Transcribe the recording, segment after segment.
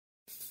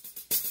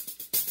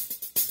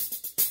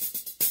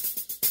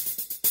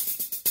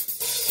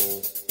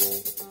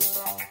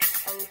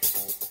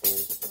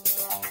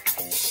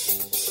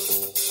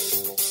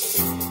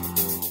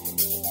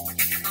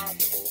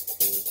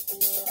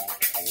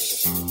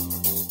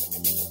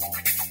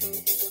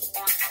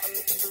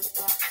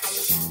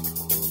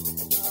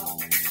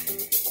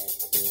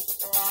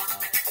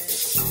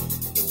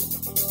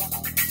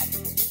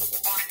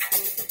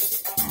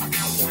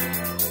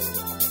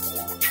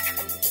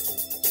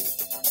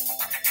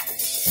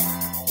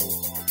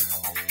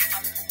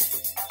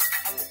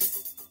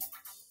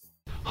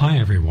Hi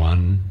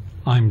everyone,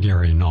 I'm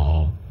Gary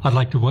Null. I'd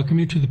like to welcome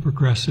you to the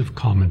Progressive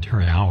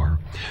Commentary Hour.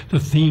 The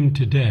theme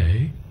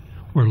today,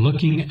 we're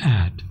looking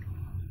at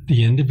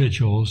the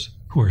individuals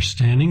who are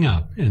standing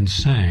up and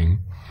saying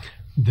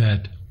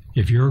that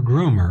if you're a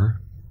groomer,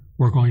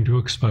 we're going to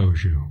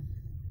expose you.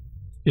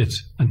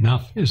 It's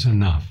enough is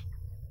enough.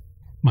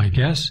 My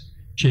guest,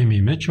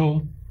 Jamie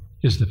Mitchell,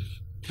 is the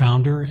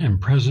founder and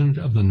president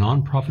of the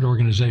nonprofit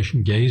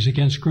organization Gays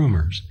Against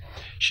Groomers.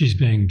 She's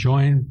being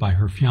joined by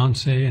her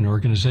fiance and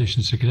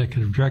organization's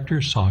executive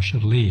director, Sasha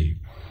Lee.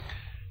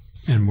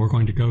 And we're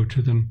going to go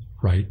to them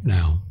right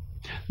now.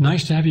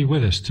 Nice to have you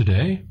with us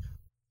today.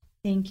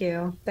 Thank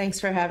you. Thanks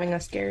for having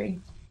us, Gary.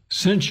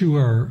 Since you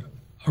are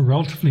a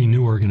relatively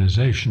new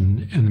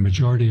organization and the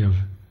majority of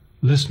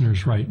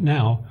listeners right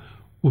now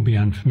will be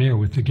unfamiliar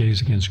with the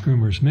Gays Against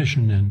Groomers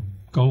mission and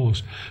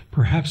goals,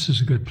 perhaps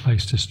is a good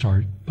place to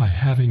start by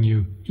having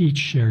you each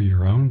share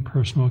your own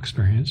personal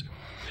experience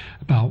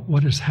about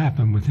what has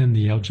happened within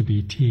the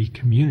LGBT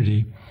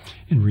community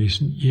in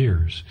recent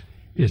years,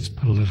 its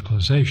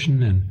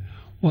politicalization, and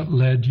what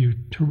led you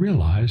to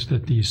realize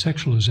that the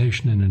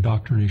sexualization and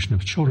indoctrination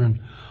of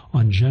children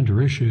on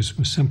gender issues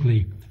was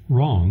simply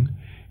wrong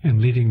and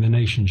leading the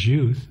nation's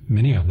youth,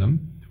 many of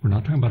them, we're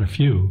not talking about a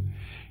few,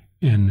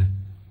 in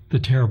the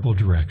terrible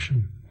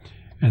direction.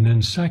 And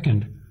then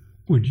second,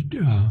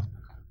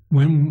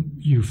 when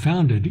you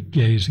founded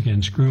Gays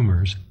Against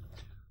Groomers,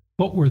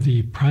 what were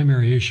the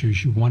primary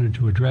issues you wanted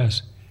to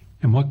address,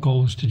 and what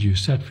goals did you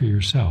set for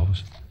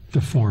yourselves?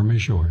 The forum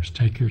is yours.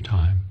 Take your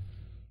time.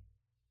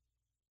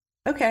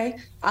 Okay.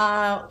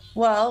 So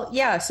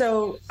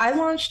I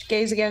launched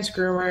Gays Against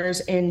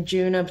Groomers in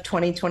June of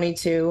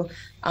 2022.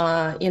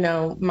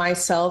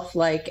 Myself,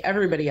 like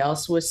everybody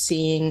else, was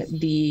seeing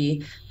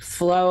the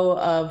flow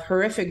of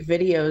horrific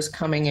videos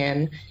coming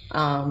in,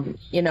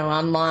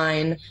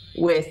 online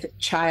with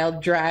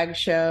child drag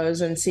shows,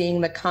 and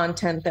seeing the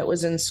content that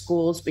was in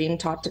schools being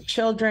taught to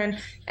children,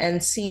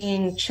 and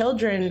seeing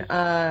children,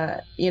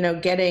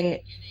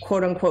 getting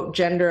quote unquote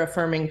gender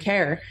affirming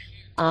care.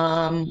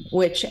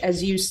 Which,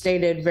 as you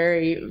stated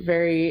very,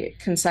 very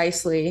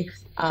concisely,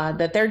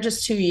 that they're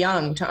just too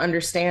young to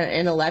understand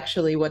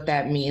intellectually what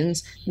that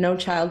means. No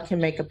child can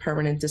make a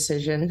permanent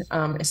decision,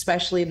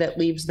 especially that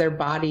leaves their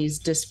bodies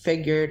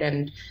disfigured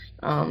and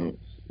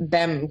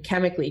them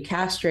chemically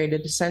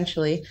castrated,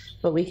 essentially.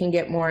 But we can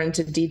get more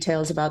into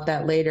details about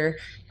that later.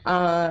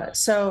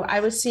 So I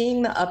was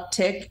seeing the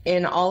uptick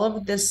in all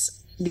of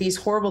these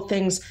horrible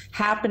things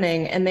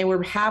happening, and they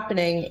were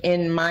happening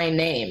in my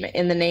name,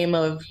 in the name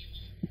of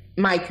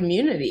my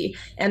community.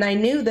 And I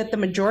knew that the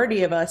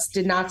majority of us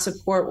did not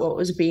support what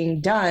was being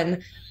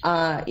done.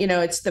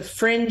 It's the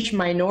fringe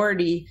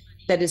minority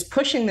that is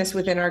pushing this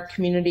within our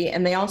community.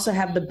 And they also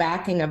have the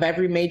backing of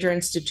every major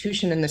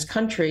institution in this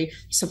country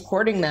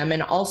supporting them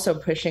and also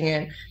pushing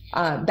it.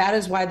 That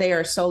is why they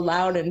are so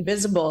loud and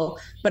visible.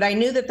 But I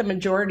knew that the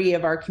majority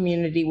of our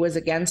community was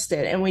against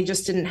it. And we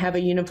just didn't have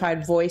a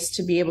unified voice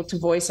to be able to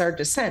voice our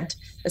dissent,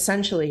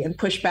 essentially, and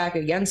push back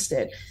against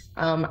it.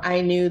 I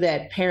knew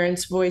that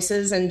parents'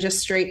 voices and just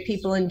straight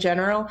people in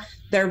general,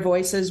 their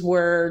voices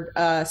were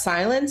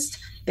silenced.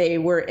 They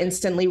were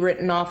instantly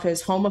written off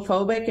as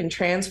homophobic and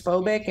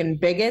transphobic and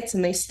bigots,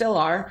 and they still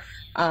are.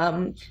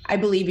 I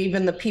believe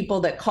even the people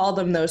that call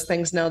them those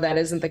things know that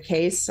isn't the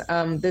case.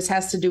 This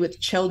has to do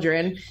with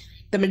children.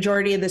 The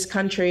majority of this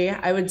country,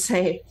 I would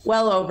say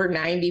well over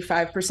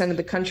 95% of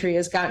the country,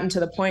 has gotten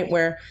to the point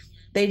where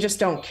they just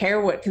don't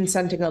care what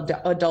consenting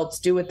adults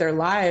do with their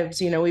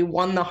lives. We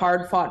won the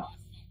hard-fought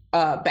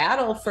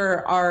battle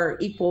for our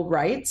equal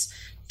rights,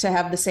 to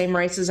have the same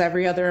rights as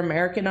every other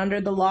American under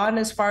the law. And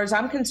as far as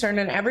I'm concerned,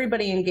 and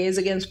everybody in Gays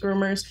Against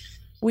Groomers,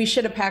 we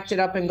should have packed it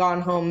up and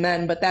gone home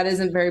then, but that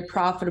isn't very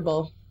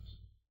profitable.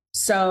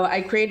 So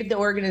I created the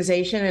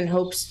organization in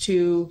hopes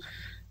to,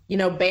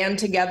 band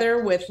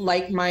together with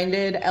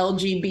like-minded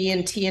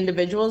LGBT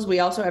individuals. We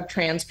also have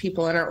trans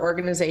people in our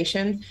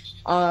organization,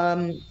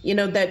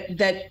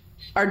 that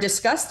are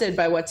disgusted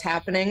by what's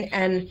happening.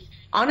 And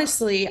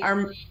honestly,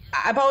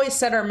 I've always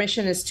said our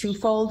mission is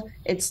twofold.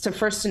 It's to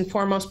first and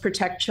foremost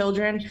protect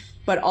children,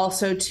 but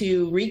also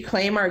to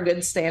reclaim our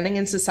good standing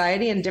in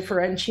society and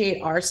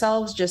differentiate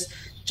ourselves, just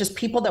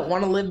people that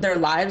want to live their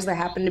lives that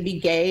happen to be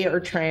gay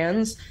or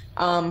trans,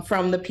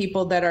 from the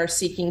people that are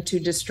seeking to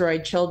destroy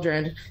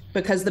children,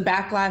 because the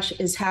backlash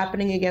is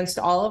happening against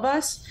all of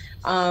us.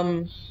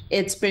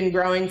 It's been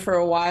growing for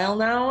a while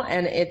now,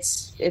 and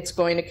it's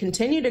going to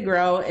continue to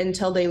grow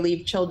until they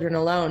leave children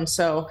alone.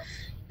 So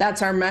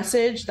that's our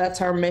message,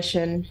 that's our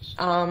mission.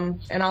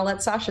 And I'll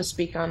let Sasha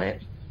speak on it.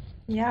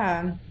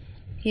 Yeah.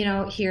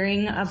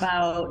 Hearing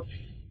about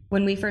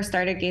when we first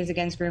started Gays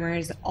Against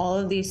Groomers, all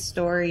of these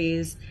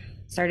stories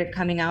started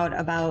coming out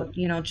about,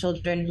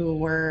 children who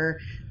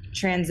were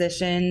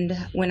transitioned,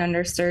 went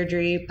under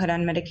surgery, put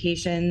on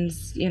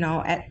medications,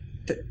 at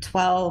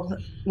 12,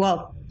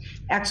 well,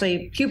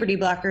 actually puberty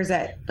blockers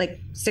at like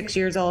 6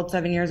 years old,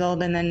 7 years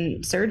old, and then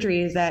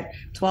surgeries at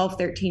 12,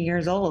 13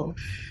 years old.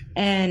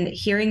 And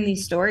hearing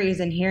these stories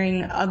and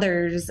hearing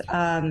others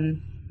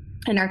in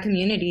our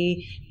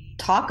community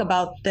talk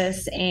about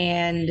this,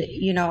 and,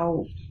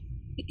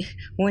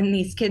 when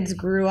these kids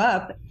grew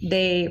up,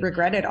 they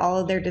regretted all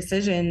of their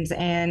decisions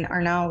and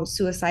are now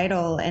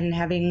suicidal and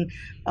having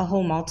a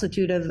whole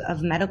multitude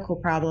of medical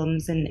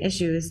problems and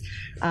issues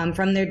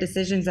from their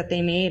decisions that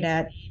they made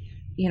at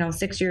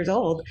 6 years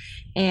old.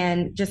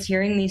 And just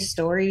hearing these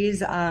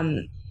stories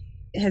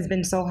has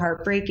been so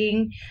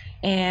heartbreaking.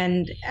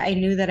 And I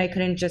knew that I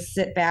couldn't just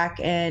sit back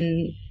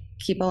and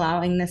keep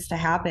allowing this to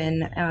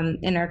happen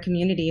in our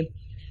community.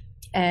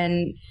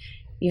 And,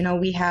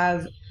 we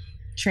have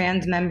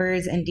trans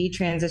members and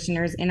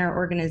detransitioners in our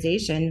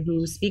organization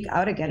who speak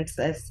out against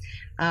this.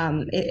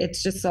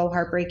 It's just so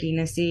heartbreaking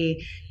to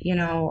see,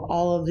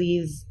 all of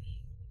these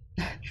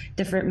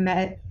different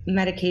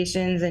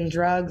medications and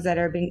drugs that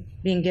are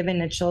being given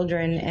to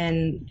children.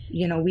 And,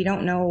 we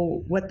don't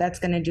know what that's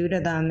going to do to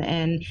them.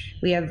 And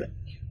we have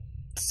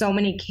so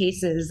many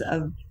cases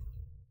of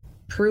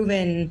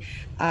proven,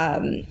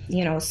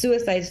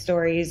 suicide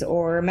stories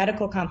or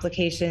medical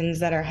complications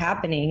that are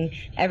happening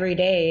every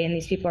day. And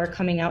these people are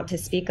coming out to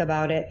speak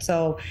about it.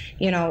 So,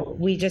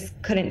 we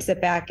just couldn't sit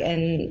back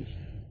and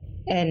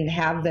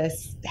have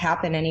this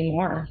happen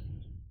anymore.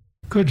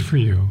 Good for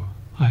you.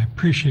 I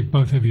appreciate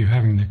both of you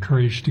having the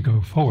courage to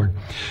go forward,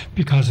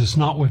 because it's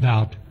not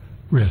without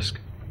risk.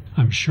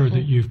 I'm sure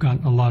that you've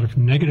gotten a lot of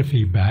negative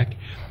feedback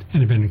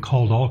and have been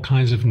called all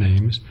kinds of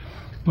names,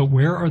 but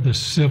where are the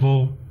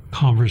civil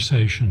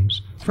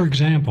conversations? For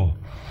example,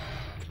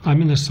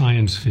 I'm in the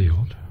science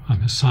field.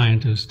 I'm a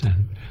scientist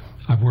and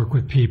I work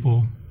with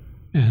people.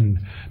 And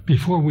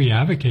before we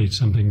advocate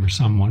something for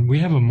someone, we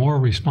have a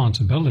moral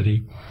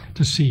responsibility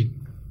to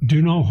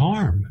do no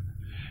harm.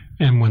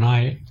 And when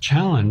I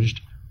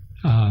challenged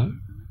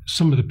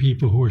some of the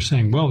people who were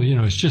saying, well,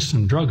 it's just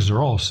some drugs,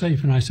 they're all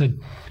safe. And I said,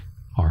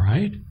 all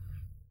right,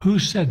 who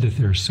said that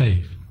they're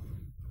safe?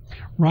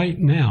 Right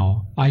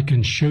now, I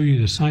can show you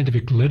the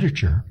scientific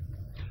literature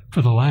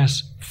for the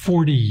last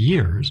 40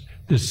 years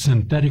that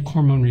synthetic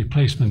hormone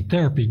replacement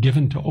therapy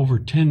given to over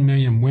 10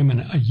 million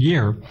women a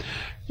year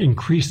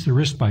increased the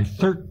risk by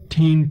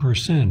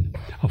 13%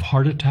 of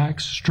heart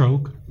attacks,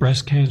 stroke,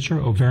 breast cancer,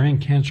 ovarian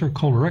cancer,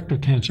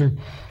 colorectal cancer,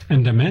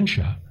 and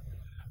dementia.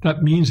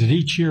 That means that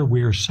each year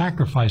we are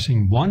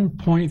sacrificing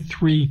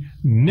 1.3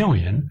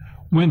 million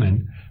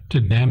women to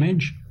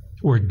damage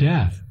or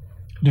death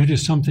due to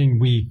something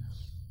we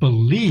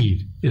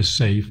believe is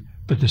safe,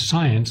 but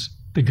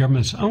the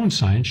government's own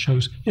science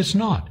shows it's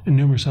not, in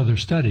numerous other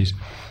studies.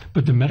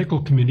 But the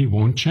medical community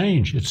won't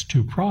change. It's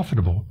too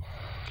profitable.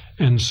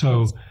 And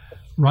so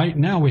right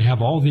now we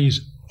have all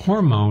these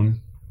hormone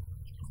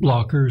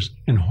blockers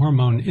and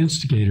hormone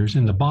instigators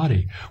in the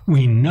body.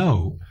 We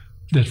know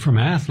that from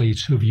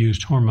athletes who've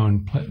used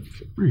hormone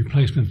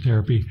replacement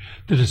therapy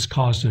that it's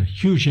caused a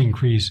huge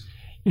increase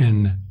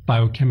in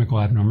biochemical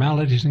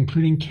abnormalities,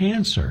 including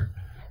cancer.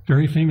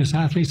 Very famous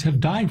athletes have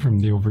died from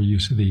the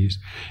overuse of these.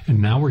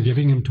 And now we're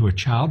giving them to a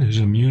child whose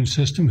immune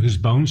system, whose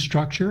bone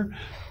structure,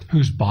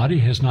 whose body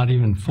has not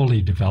even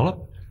fully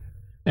developed,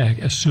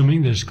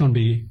 assuming that it's going to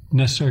be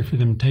necessary for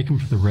them to take them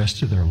for the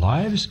rest of their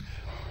lives.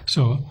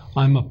 So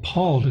I'm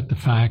appalled at the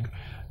fact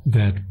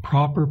that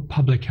proper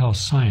public health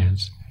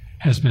science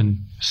has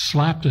been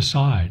slapped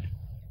aside.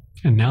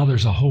 And now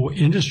there's a whole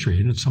industry,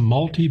 and it's a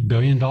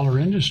multi-billion-dollar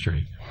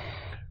industry.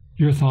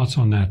 Your thoughts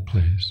on that,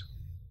 please?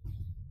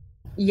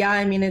 Yeah,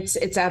 I mean,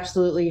 it's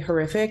absolutely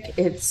horrific.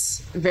 It's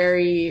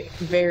very,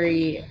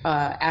 very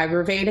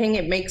aggravating.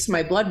 It makes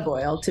my blood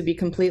boil, to be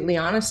completely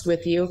honest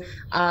with you.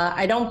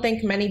 I don't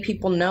think many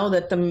people know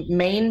that the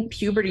main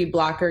puberty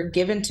blocker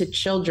given to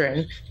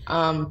children,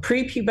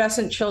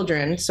 prepubescent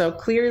children, so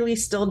clearly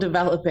still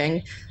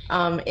developing,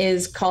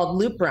 is called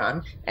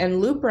Lupron.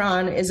 And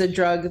Lupron is a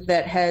drug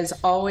that has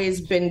always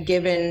been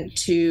given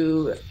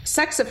to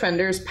sex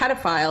offenders,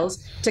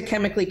 pedophiles, to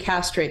chemically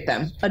castrate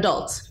them,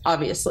 adults,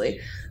 obviously.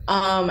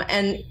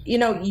 And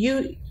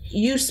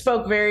you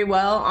spoke very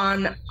well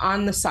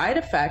on the side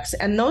effects,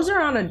 and those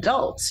are on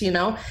adults,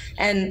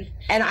 and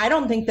I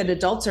don't think that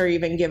adults are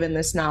even given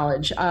this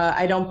knowledge.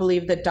 I don't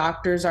believe that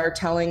doctors are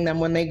telling them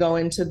when they go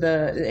into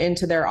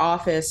their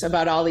office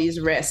about all these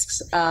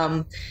risks.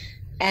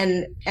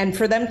 And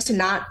for them to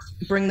not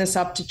bring this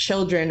up to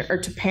children or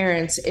to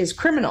parents is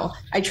criminal.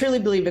 I truly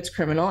believe it's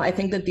criminal. I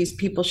think that these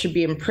people should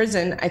be in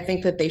prison. I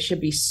think that they should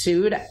be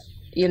sued.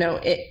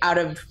 out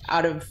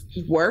of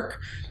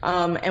work.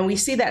 And we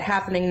see that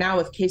happening now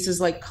with cases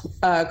like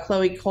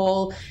Chloe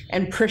Cole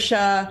and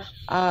Prisha.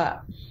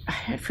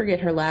 I forget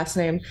her last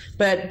name,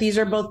 but these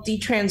are both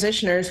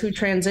detransitioners who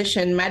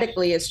transition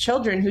medically as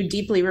children who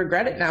deeply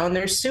regret it now. And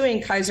they're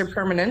suing Kaiser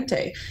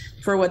Permanente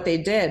for what they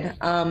did.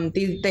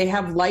 They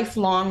have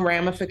lifelong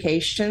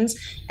ramifications.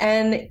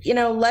 And,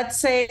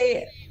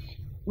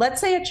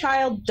 let's say a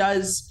child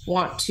does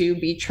want to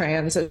be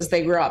trans as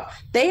they grow up.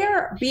 They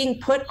are being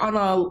put on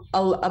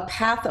a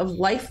path of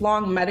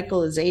lifelong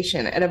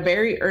medicalization at a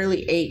very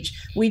early age.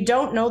 We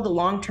don't know the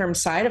long-term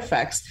side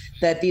effects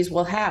that these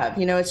will have.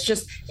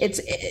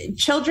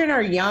 Children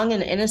are young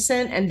and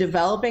innocent and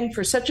developing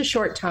for such a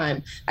short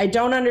time. I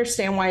don't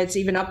understand why it's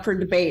even up for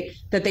debate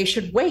that they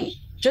should wait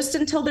just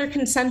until they're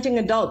consenting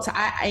adults.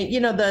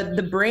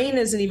 The brain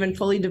isn't even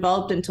fully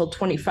developed until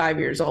 25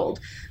 years old.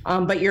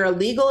 But you're a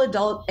legal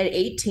adult at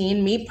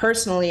 18. Me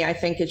personally, I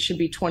think it should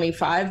be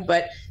 25,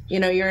 but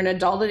you're an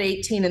adult at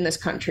 18 in this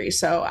country.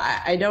 So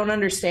I don't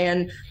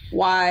understand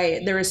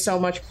why there is so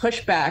much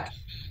pushback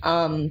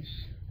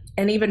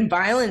and even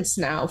violence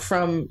now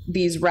from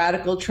these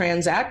radical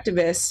trans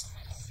activists.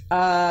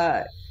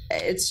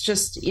 It's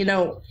just,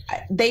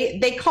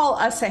 they call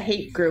us a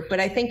hate group, but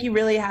I think you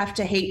really have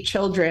to hate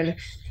children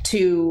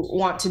to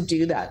want to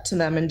do that to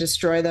them and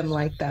destroy them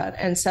like that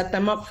and set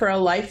them up for a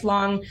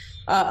lifetime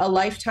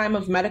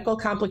of medical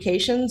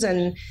complications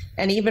and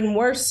even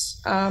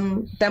worse,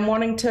 them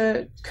wanting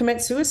to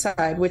commit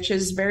suicide, which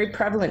is very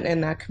prevalent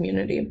in that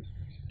community.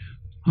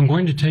 I'm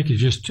going to take you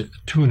just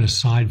to an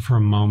aside for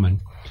a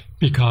moment,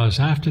 because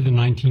after the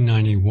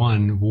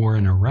 1991 war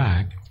in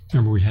Iraq,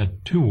 remember we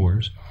had two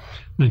wars,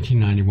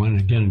 1991 and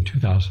again in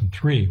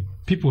 2003.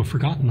 People have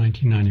forgotten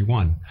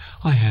 1991.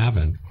 I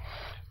haven't,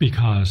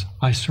 because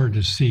I started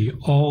to see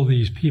all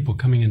these people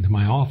coming into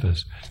my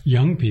office,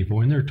 young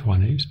people in their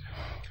 20s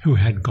who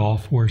had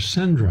Gulf War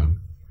syndrome.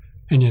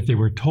 And yet they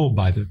were told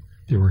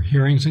there were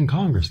hearings in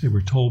Congress, they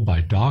were told by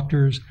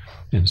doctors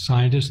and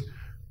scientists,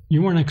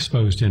 you weren't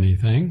exposed to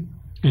anything,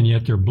 and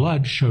yet their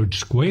blood showed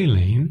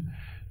squalene,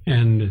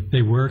 and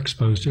they were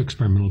exposed to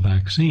experimental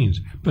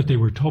vaccines. But they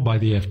were told by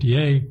the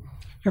FDA,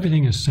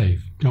 everything is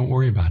safe, don't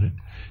worry about it.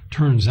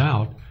 Turns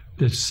out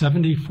that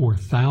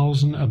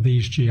 74,000 of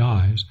these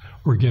GIs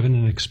were given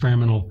an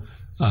experimental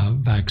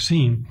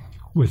vaccine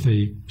with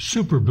a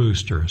super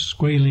booster.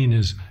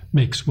 Squalene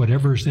makes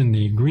whatever's in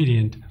the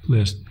ingredient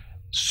list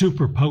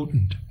super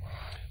potent.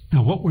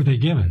 Now, what were they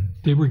given?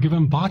 They were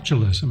given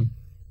botulism.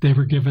 They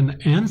were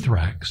given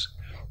anthrax.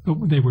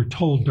 But they were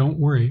told, don't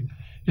worry,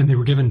 and they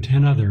were given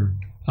 10 other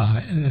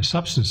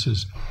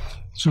substances.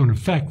 So in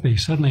effect, they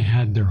suddenly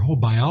had their whole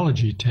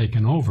biology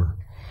taken over.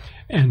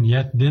 And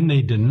yet then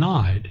they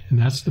denied, and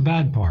that's the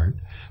bad part,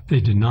 they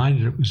denied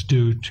that it was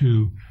due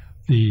to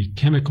the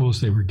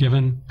chemicals they were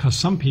given, because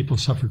some people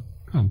suffered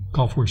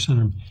Gulf War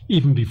syndrome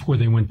even before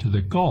they went to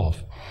the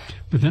Gulf.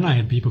 But then I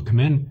had people come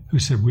in who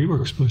said we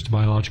were exposed to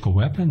biological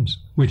weapons.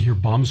 We'd hear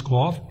bombs go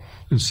off,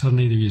 and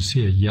suddenly you'd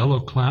see a yellow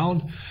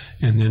cloud,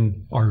 and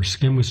then our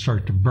skin would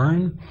start to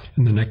burn,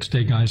 and the next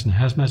day guys in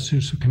hazmat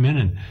suits would come in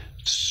and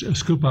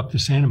scoop up the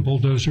sand and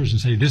bulldozers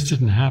and say, this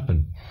didn't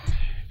happen.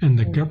 And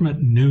the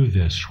government knew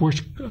this.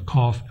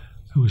 Schwarzkopf,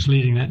 who was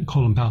leading that, and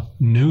Colin Powell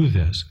knew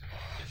this.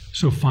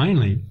 So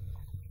finally,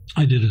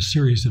 I did a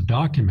series of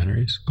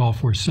documentaries,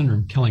 Gulf War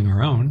Syndrome, Killing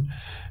Our Own,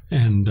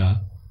 and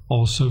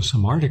also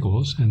some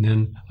articles. And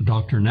then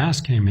Dr.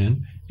 Nass came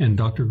in, and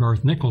Dr.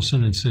 Garth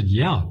Nicholson, and said,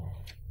 yeah,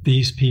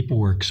 these people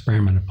were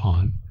experimented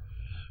upon.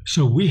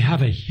 So we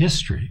have a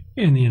history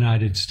in the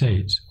United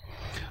States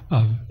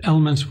of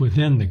elements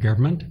within the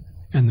government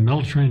and the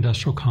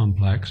military-industrial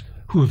complex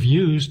who have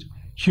used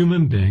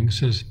human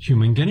beings as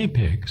human guinea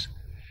pigs.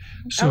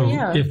 So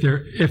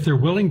if they're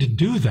willing to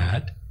do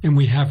that, and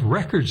we have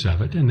records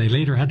of it, and they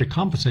later had to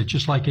compensate,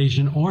 just like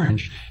Agent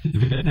Orange in the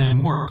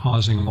Vietnam War,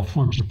 causing all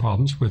forms of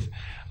problems with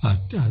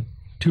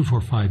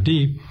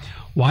 245D,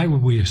 why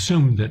would we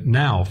assume that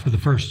now, for the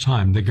first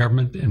time, the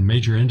government and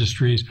major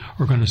industries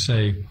are going to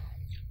say,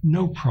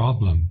 no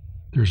problem,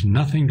 there's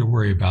nothing to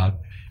worry about,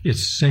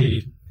 it's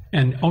safe,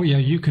 and oh yeah,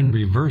 you can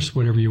reverse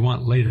whatever you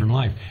want later in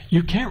life.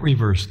 You can't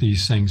reverse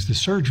these things. The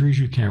surgeries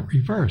you can't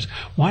reverse.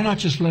 Why not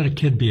just let a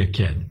kid be a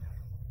kid?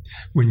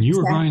 When you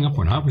were growing up,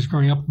 when I was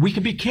growing up, we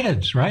could be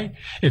kids, right?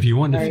 If you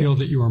wanted to feel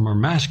that you were more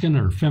masculine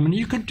or feminine,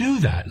 you could do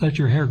that. Let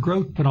your hair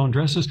grow, put on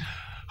dresses.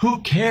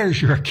 Who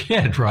cares? You're a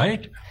kid,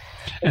 right?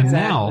 And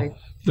now,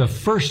 the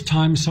first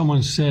time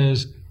someone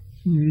says,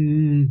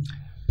 you're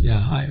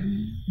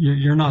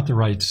not the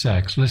right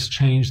sex, let's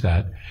change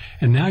that.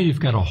 And now you've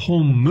got a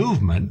whole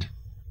movement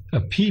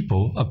of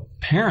people, of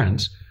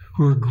parents,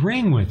 who are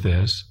agreeing with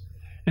this.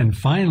 And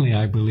finally,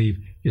 I believe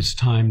it's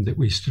time that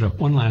we stood up.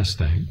 One last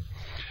thing.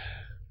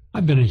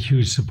 I've been a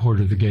huge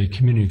supporter of the gay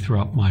community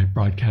throughout my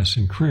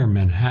broadcasting career in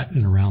Manhattan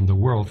and around the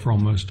world for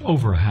almost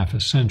over a half a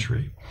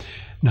century.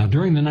 Now,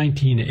 during the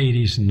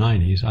 1980s and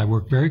 90s, I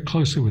worked very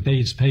closely with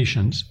AIDS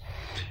patients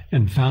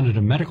and founded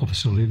a medical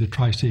facility, the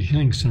Tri-State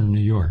Healing Center in New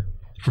York.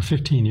 For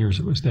 15 years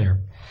it was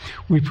there.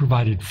 We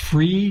provided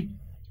free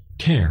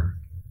care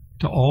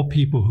to all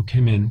people who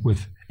came in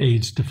with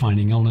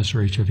AIDS-defining illness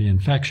or HIV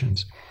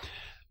infections.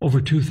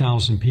 Over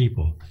 2,000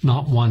 people,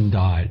 not one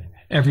died.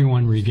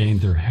 Everyone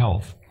regained their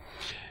health.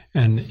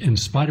 And in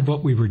spite of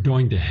what we were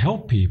doing to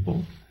help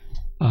people,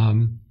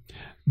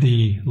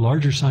 the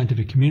larger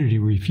scientific community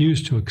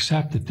refused to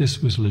accept that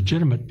this was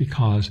legitimate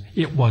because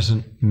it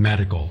wasn't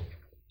medical.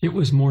 It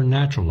was more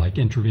natural, like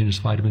intravenous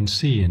vitamin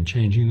C and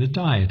changing the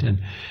diet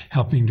and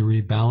helping to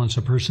rebalance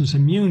a person's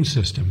immune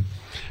system.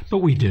 But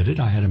we did it.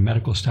 I had a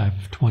medical staff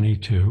of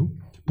 22,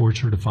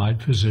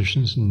 board-certified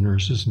physicians and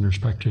nurses and nurse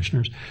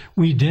practitioners.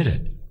 We did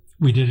it.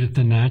 We did it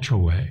the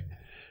natural way.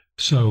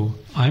 So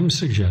I'm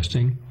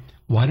suggesting,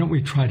 why don't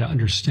we try to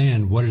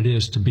understand what it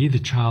is to be the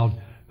child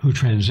who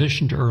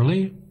transitioned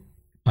early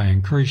by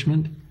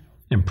encouragement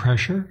and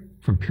pressure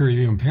from peer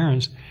review and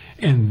parents,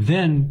 and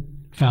then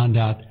found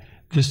out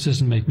this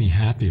doesn't make me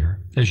happier.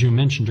 As you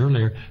mentioned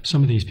earlier,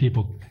 some of these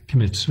people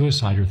commit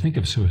suicide or think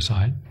of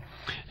suicide.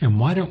 And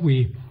why don't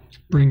we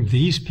bring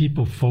these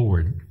people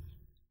forward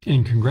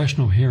in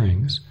congressional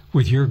hearings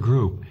with your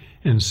group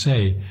and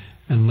say,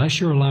 unless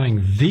you're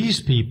allowing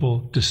these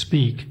people to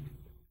speak,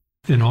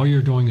 then all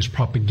you're doing is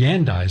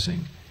propagandizing,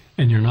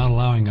 and you're not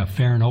allowing a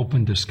fair and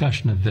open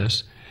discussion of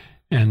this.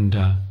 And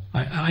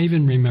I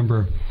even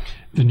remember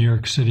the New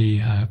York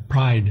City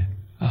Pride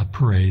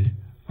Parade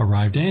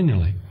arrived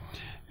annually.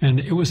 And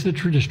it was the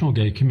traditional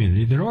gay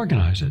community that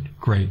organized it.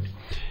 Great.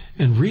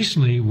 And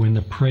recently, when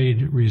the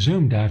parade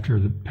resumed after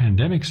the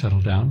pandemic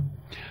settled down,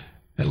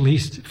 at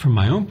least from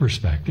my own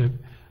perspective,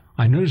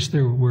 I noticed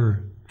there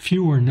were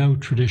few or no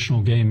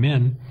traditional gay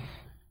men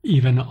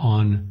even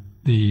on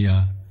the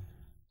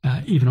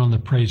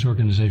parade's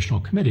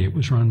organizational committee. It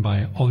was run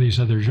by all these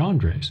other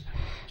genres,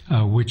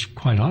 which,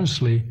 quite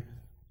honestly,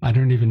 I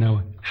don't even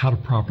know how to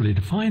properly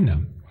define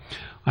them.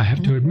 I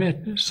have to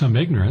admit some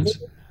ignorance.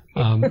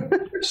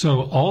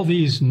 So all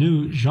these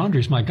new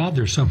genres, my God,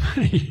 there's so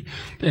many.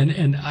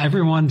 And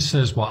everyone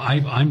says, well,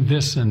 I'm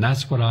this and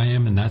that's what I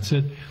am and that's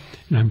it.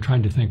 And I'm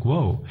trying to think,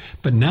 whoa.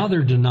 But now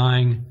they're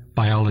denying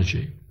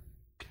biology.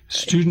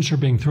 Students are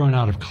being thrown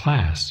out of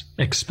class,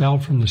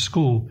 expelled from the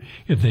school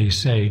if they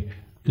say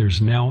there's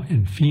male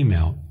and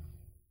female.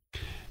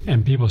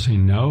 And people say,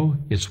 no,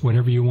 it's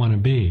whatever you want to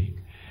be.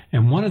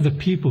 And one of the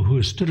people who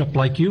has stood up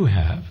like you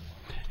have,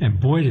 and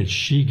boy, did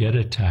she get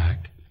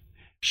attacked.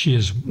 She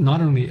is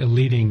not only a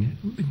leading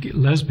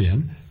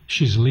lesbian,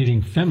 she's a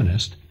leading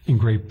feminist in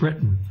Great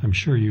Britain. I'm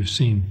sure you've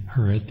seen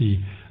her at the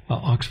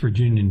Oxford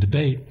Union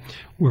debate,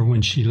 where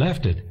when she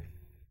left it,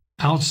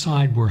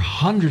 outside were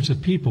hundreds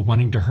of people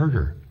wanting to hurt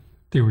her.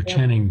 They were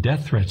chanting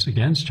death threats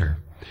against her.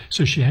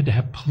 So she had to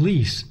have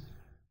police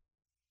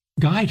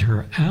guide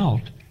her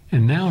out.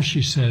 And now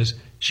she says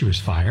she was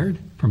fired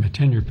from a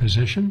tenured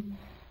position.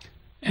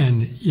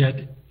 And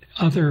yet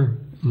other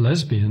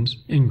lesbians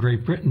in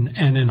Great Britain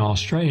and in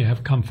Australia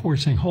have come forward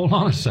saying, hold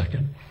on a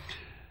second.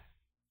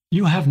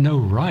 You have no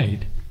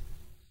right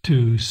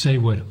to say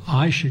what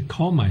I should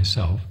call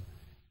myself.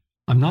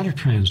 I'm not a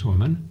trans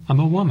woman. I'm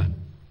a woman.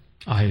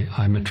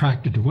 I'm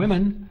attracted to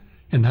women,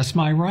 and that's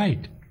my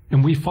right.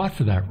 And we fought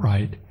for that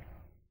right.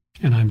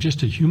 And I'm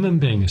just a human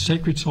being, a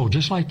sacred soul,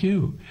 just like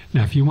you.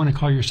 Now, if you want to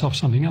call yourself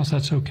something else,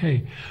 that's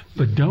okay.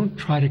 But don't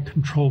try to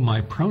control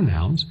my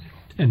pronouns,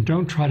 and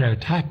don't try to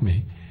attack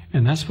me.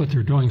 And that's what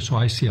they're doing. So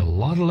I see a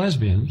lot of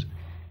lesbians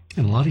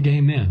and a lot of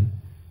gay men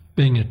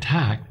being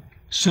attacked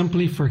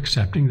simply for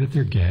accepting that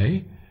they're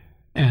gay.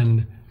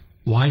 And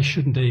why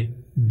shouldn't they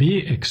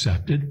be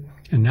accepted?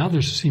 And now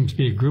there seems to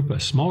be a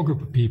small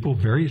group of people,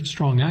 very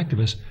strong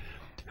activists,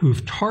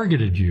 who've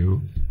targeted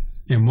you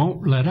and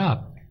won't let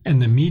up.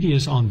 And the media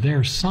is on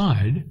their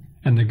side,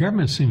 and the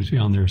government seems to be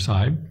on their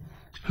side.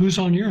 Who's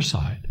on your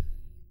side?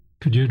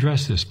 Could you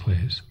address this,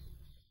 please?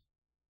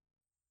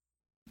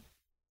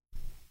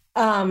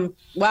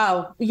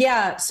 Wow.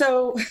 Yeah.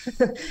 So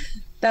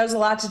that was a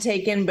lot to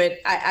take in, but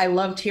I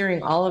loved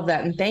hearing all of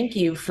that. And thank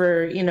you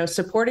for,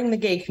 supporting the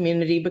gay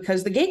community,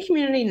 because the gay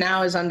community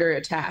now is under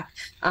attack.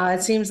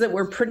 It seems that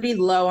we're pretty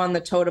low on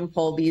the totem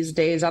pole these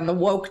days, on the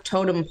woke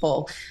totem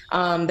pole.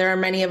 There are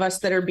many of us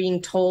that are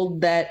being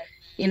told that,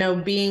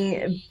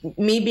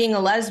 being a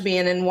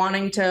lesbian and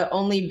wanting to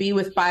only be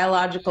with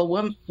biological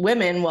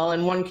women, well,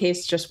 in one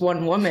case, just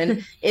one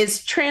woman,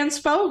 is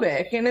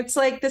transphobic. And it's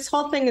like, this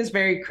whole thing is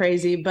very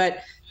crazy.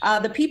 But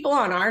the people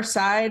on our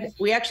side,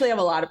 we actually have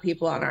a lot of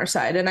people on our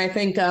side. And I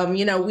think,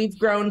 we've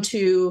grown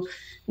to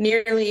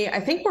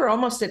I think we're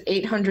almost at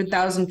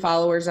 800,000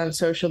 followers on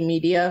social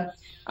media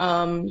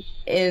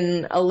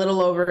in a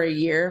little over a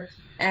year.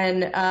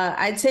 And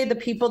I'd say the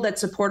people that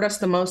support us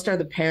the most are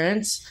the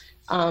parents.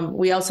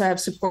 We also have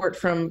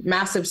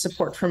massive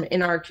support from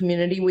in our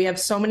community. We have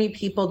so many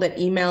people that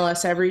email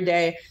us every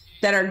day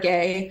that are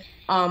gay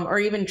or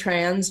even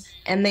trans.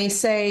 And they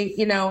say,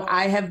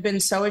 I have been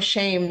so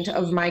ashamed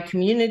of my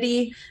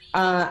community.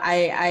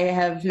 I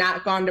have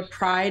not gone to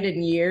Pride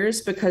in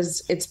years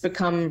because it's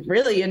become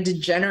really a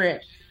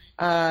degenerate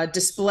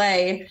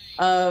display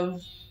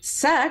of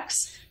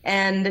sex.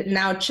 And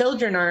now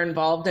children are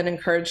involved and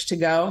encouraged to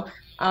go.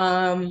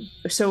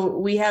 So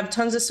we have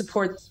tons of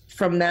support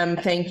from them,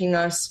 thanking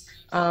us,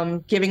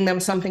 giving them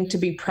something to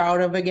be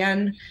proud of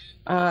again.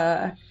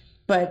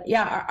 But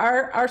yeah,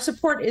 our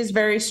support is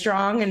very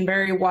strong and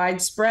very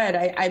widespread.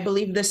 I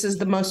believe this is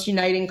the most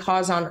uniting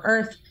cause on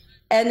earth.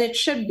 And it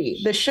should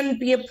be. This shouldn't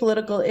be a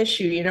political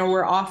issue. You know,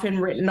 we're often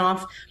written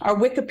off. Our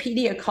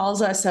Wikipedia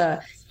calls us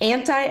a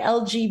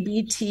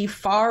anti-LGBT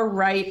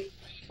far-right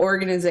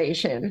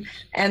organization.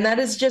 And that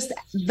is just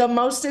the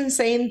most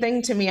insane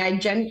thing to me. I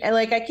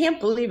can't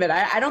believe it.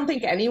 I don't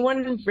think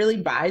anyone really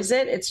buys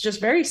it. It's just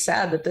very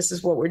sad that this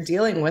is what we're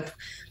dealing with.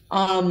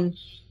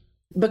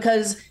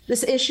 Because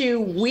this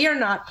issue, we are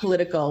not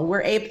political,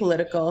 we're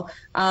apolitical.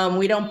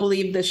 We don't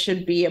believe this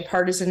should be a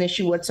partisan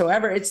issue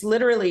whatsoever. It's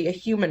literally a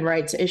human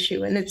rights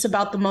issue, and it's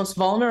about the most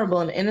vulnerable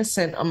and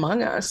innocent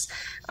among us.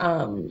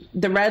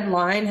 The red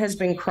line has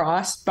been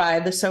crossed by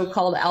the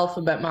so-called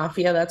alphabet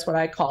mafia, that's what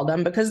I call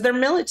them, because they're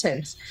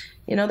militant.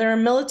 You know, they're a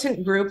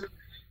militant group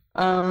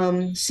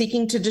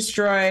seeking to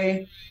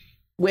destroy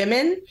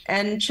women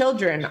and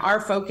children. Our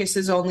focus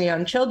is only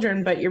on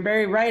children, but you're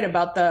very right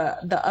about the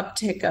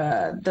uptick,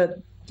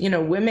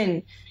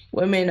 women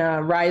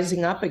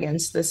rising up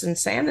against this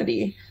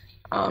insanity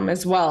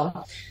as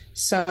well.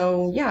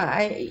 So yeah,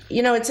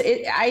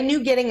 I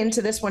knew getting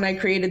into this when I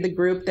created the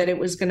group that it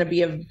was going to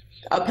be a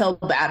uphill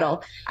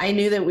battle. I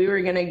knew that we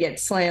were going to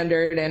get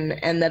slandered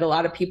and that a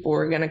lot of people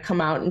were going to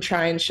come out and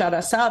try and shut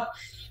us up.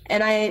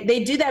 And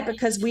they do that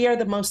because we are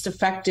the most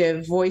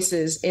effective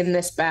voices in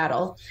this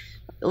battle.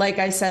 Like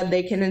I said,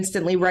 they can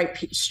instantly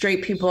write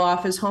straight people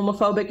off as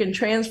homophobic and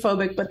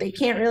transphobic, but they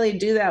can't really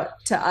do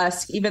that to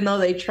us, even though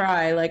they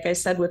try, like I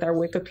said, with our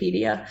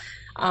Wikipedia.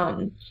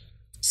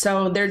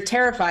 So they're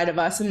terrified of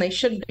us, and they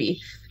should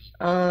be.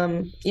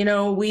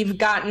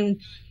 We've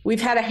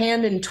had a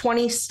hand in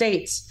 20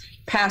 states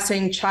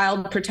passing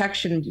child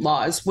protection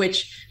laws,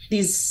 which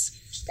these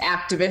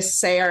activists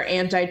say are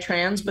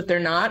anti-trans, but they're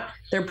not.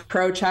 They're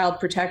pro-child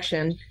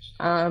protection.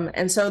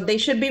 And so they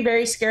should be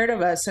very scared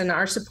of us, and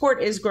our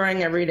support is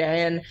growing every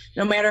day. And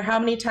no matter how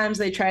many times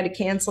they try to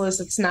cancel us,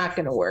 it's not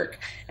going to work.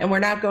 And we're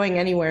not going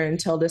anywhere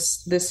until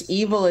this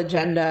evil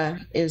agenda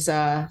is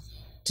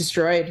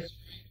destroyed.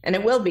 And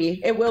it will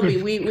be. It will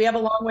be. We have a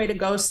long way to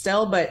go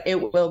still, but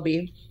it will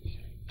be.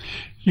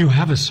 You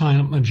have a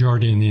silent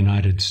majority in the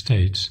United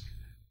States.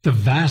 The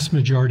vast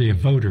majority of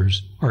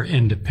voters are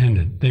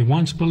independent. They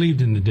once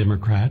believed in the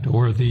Democrat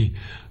or the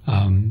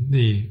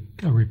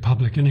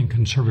Republican and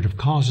conservative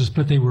causes,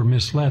 but they were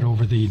misled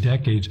over the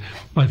decades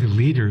by the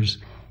leaders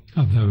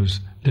of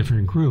those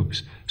different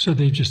groups. So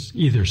they just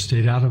either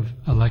stayed out of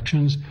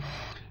elections,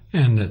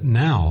 and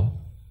now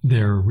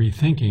they're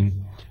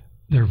rethinking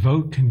their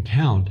vote can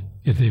count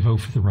if they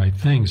vote for the right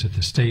things at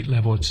the state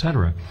level,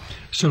 etc.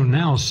 So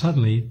now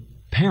suddenly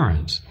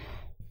parents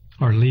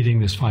are leading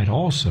this fight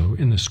also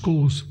in the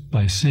schools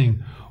by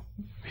saying,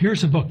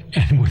 here's a book,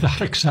 and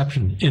without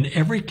exception, in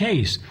every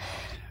case,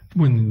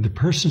 when the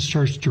person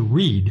starts to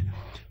read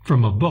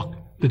from a book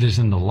that is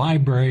in the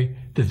library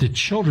that the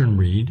children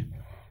read,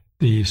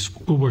 the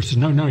school board says,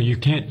 no, you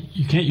can't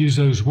use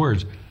those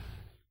words.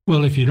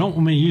 Well, if you don't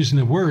want me using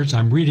the words,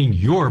 I'm reading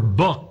your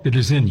book that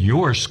is in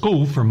your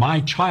school for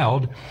my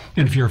child,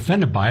 and if you're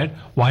offended by it,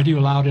 why do you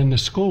allow it in the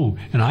school?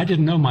 And I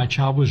didn't know my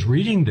child was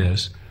reading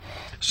this.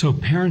 So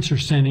parents are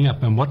standing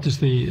up, and what does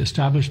the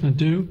establishment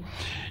do?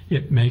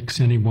 It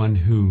makes anyone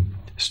who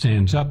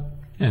stands up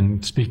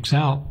and speaks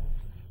out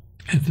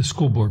at the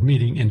school board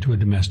meeting into a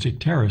domestic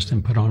terrorist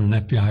and put on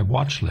an FBI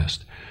watch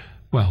list.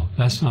 Well,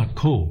 that's not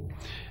cool.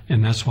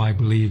 And that's why I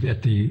believe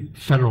at the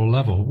federal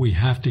level, we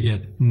have to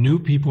get new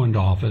people into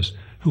office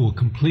who will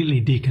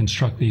completely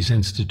deconstruct these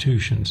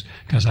institutions,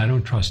 because I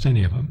don't trust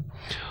any of them.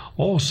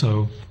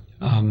 Also,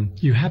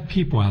 you have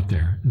people out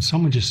there, and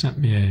someone just sent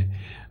me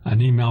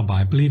an email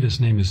by, I believe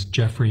his name is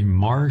Jeffrey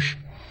Marsh,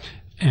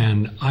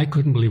 and I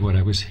couldn't believe what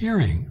I was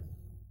hearing.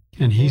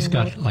 And he's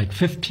got like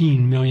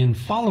 15 million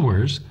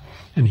followers,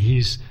 and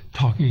he's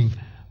talking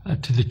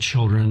to the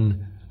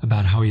children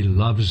about how he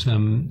loves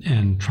them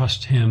and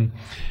trusts him,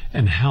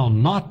 and how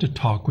not to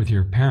talk with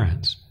your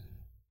parents,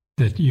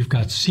 that you've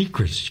got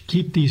secrets,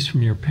 keep these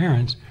from your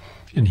parents,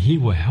 and he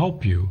will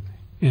help you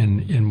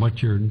in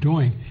what you're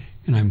doing.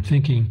 And I'm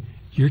thinking,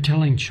 you're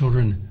telling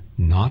children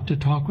not to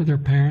talk with their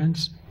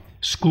parents?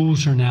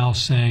 Schools are now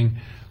saying,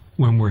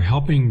 when we're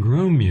helping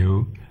groom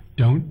you,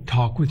 don't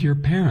talk with your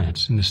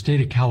parents. In the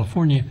state of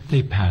California,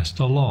 they passed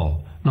a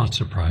law. Not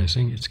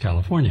surprising, it's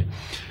California.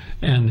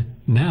 And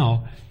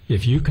now,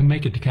 if you can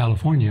make it to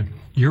California,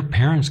 your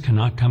parents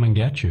cannot come and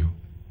get you.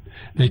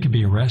 They could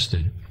be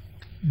arrested.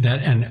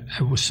 And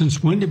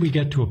since when did we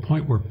get to a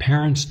point where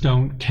parents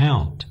don't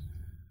count,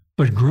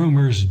 but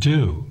groomers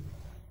do?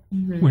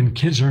 When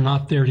kids are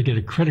not there to get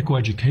a critical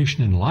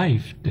education in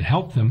life to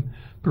help them,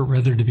 but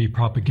rather to be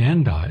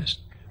propagandized.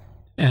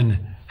 And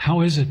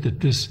how is it that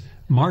this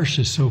Marsh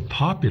is so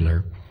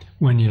popular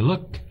when you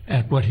look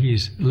at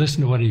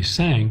listen to what he's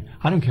saying?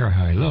 I don't care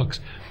how he looks,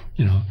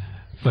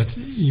 but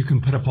you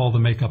can put up all the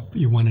makeup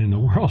you want in the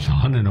world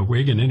on and a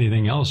wig and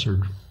anything else,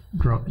 or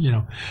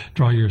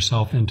draw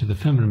yourself into the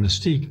feminine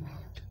mystique,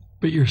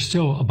 but you're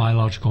still a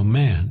biological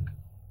man.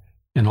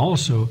 And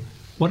also,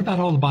 what about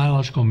all the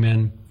biological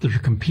men that are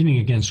competing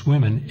against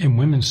women in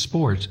women's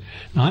sports?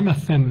 Now, I'm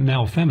a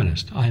male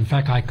feminist. In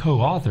fact, I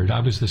co-authored, I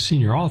was the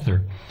senior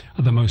author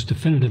of the most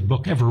definitive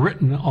book ever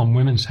written on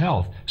women's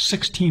health,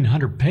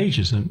 1,600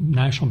 pages, a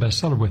national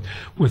bestseller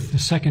with the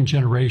second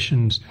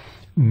generation's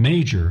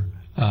major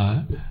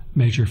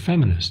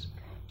feminist.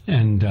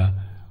 And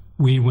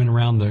we went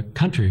around the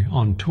country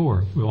on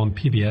tour, on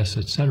PBS,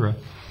 etc.,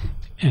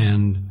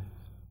 and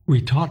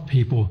we taught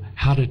people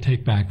how to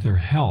take back their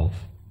health.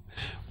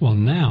 Well,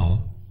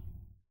 now,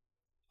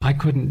 I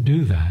couldn't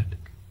do that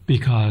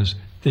because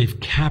they've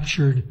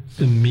captured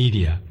the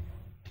media.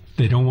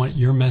 They don't want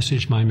your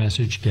message, my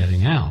message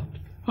getting out.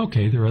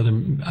 Okay, there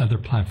are other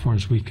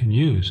platforms we can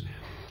use.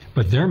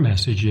 But their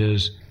message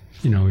is,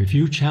 if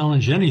you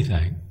challenge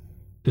anything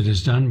that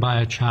is done by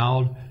a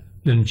child,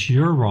 then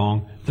you're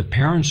wrong, the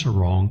parents are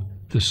wrong,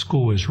 the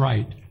school is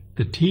right,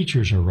 the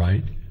teachers are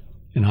right.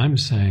 And I'm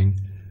saying,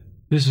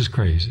 this is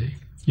crazy.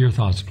 Your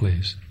thoughts,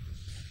 please.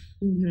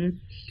 Mm-hmm.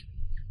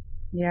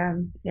 Yeah.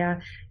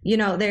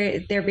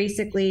 They're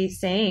basically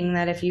saying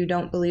that if you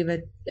don't believe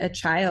a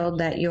child,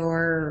 that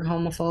you're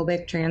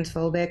homophobic,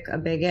 transphobic, a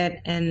bigot,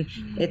 and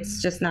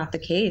it's just not the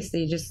case.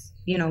 They just,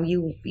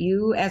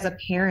 you as a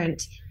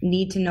parent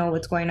need to know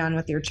what's going on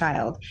with your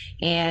child,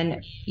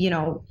 and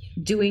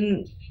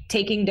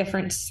taking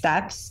different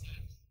steps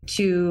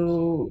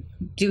to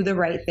do the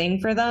right thing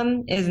for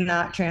them is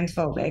not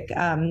transphobic.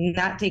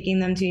 Not taking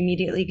them to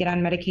immediately get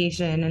on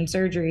medication and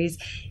surgeries,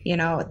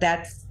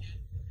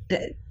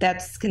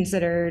 that's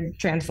considered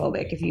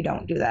transphobic if you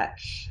don't do that.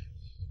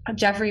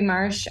 Jeffrey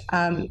Marsh,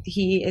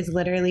 he is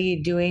literally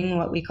doing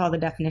what we call the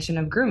definition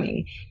of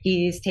grooming.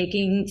 He's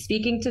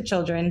speaking to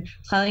children,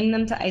 telling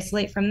them to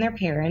isolate from their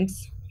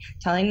parents,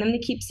 telling them to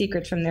keep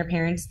secrets from their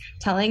parents,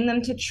 telling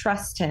them to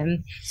trust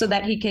him so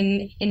that he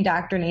can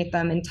indoctrinate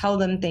them and tell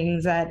them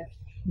things that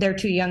they're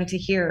too young to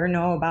hear or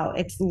know about.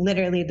 It's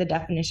literally the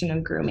definition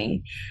of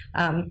grooming.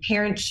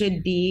 Parents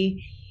should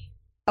be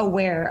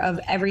aware of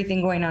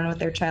everything going on with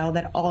their child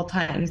at all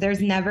times. There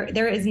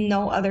is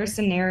no other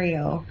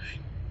scenario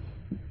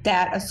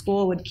that a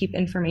school would keep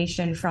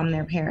information from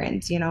their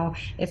parents.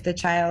 If the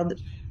child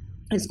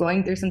is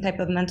going through some type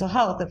of mental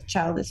health, if the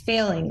child is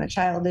failing, the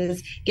child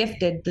is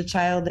gifted, the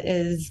child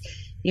is,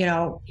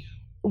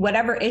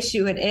 whatever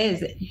issue it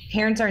is,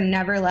 parents are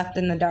never left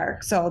in the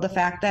dark. So the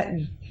fact that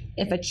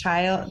if a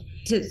child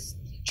to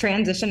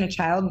transition a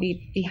child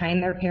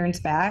behind their parents'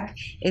 back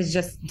is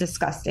just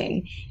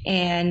disgusting.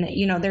 And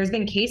there's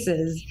been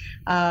cases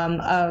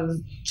of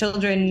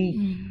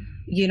children,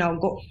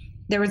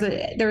 there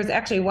was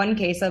actually one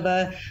case of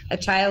a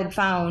child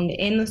found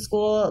in the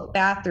school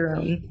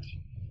bathroom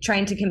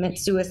trying to commit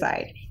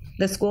suicide.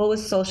 The school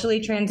was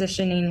socially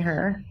transitioning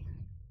her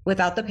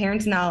without the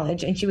parents'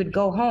 knowledge, and she would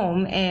go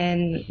home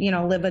and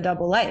live a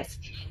double life.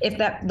 If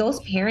those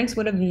parents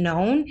would have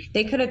known,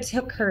 they could have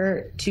took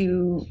her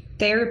to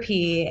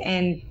therapy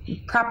and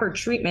proper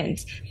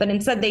treatment, but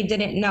instead they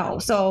didn't know.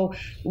 So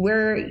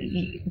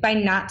by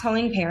not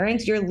telling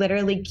parents, you're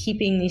literally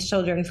keeping these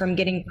children from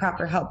getting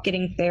proper help,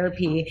 getting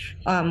therapy,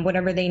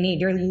 whatever they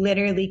need. You're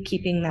literally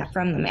keeping that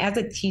from them. As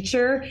a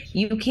teacher,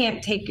 you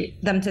can't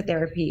take them to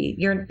therapy.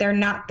 They're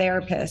not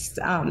therapists.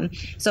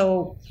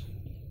 So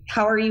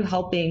how are you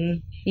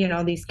helping,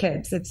 these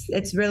kids?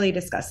 It's really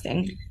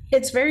disgusting.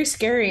 It's very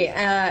scary.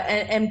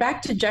 And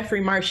back to Jeffrey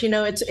Marsh,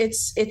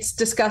 it's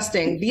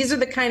disgusting. These are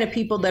the kind of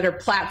people that are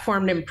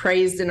platformed and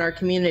praised in our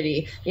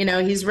community.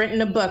 He's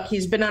written a book.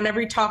 He's been on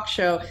every talk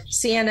show,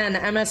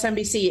 CNN,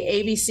 MSNBC,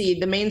 ABC.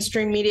 The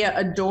mainstream media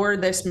adore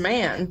this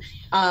man.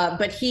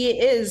 But he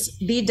is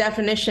the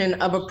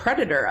definition of a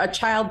predator, a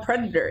child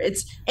predator.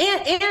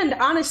 And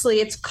honestly,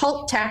 it's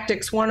cult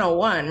tactics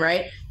 101,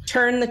 right?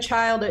 Turn the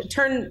child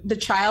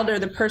or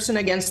the person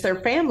against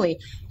their family,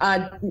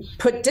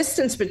 put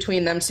distance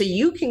between them so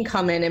you can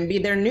come in and be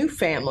their new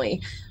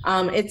family.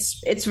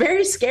 It's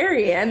very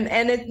scary. And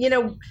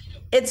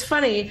it's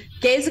funny.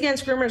 Gays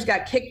Against Groomers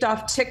got kicked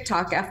off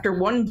TikTok after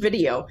one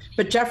video,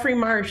 but Jeffrey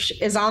Marsh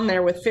is on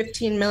there with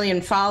 15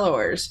 million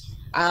followers.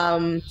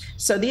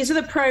 So these are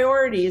the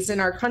priorities in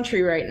our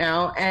country right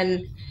now.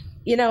 And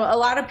a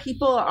lot of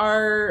people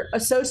are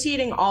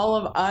associating all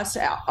of us,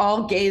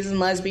 all gays and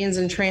lesbians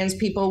and trans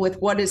people,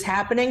 with what is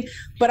happening.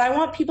 But I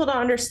want people to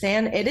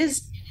understand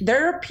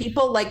there are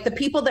people like the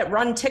people that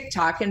run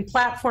TikTok and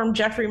platform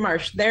Jeffrey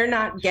Marsh. They're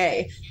not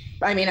gay.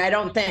 I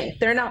don't think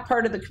they're not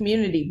part of the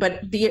community, but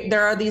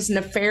there are these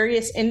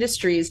nefarious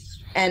industries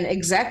and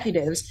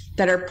executives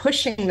that are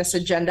pushing this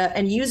agenda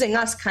and using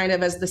us kind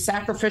of as the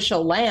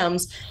sacrificial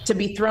lambs to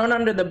be thrown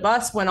under the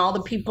bus when all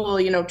the people,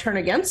 turn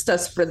against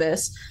us for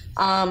this.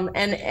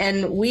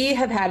 And we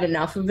have had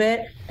enough of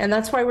it. And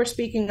that's why we're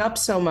speaking up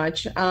so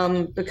much,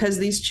 because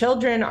these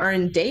children are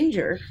in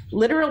danger.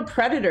 Literal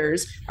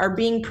predators are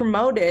being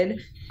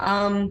promoted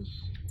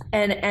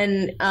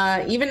And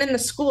even in the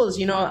schools,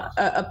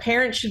 a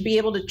parent should be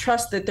able to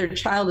trust that their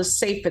child is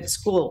safe at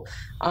school,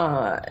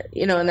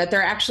 and that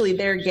they're actually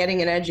there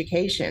getting an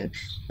education.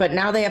 But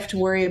now they have to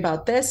worry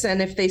about this.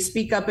 And if they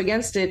speak up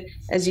against it,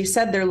 as you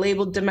said, they're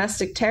labeled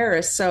domestic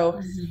terrorists.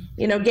 So,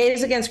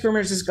 Gays Against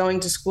Groomers is going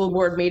to school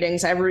board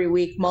meetings every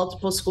week,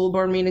 multiple school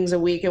board meetings a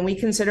week. And we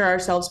consider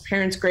ourselves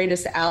parents'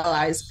 greatest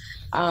allies.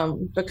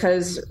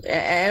 Because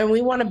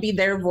we want to be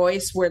their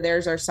voice where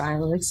theirs are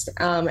silenced.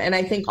 And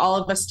I think all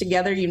of us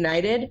together,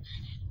 united,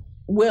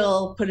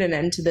 will put an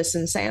end to this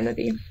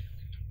insanity.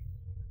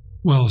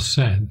 Well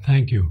said.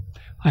 Thank you.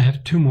 I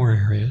have two more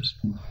areas.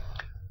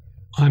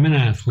 I'm an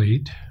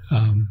athlete.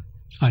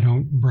 I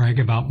don't brag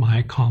about my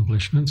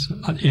accomplishments,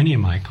 any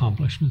of my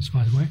accomplishments,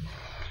 by the way.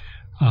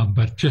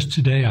 But just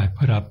today I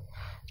put up,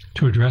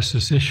 to address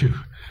this issue,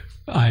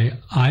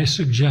 I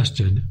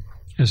suggested,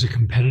 as a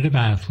competitive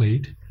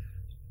athlete,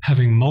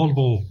 having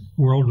multiple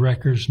world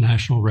records,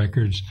 national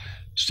records,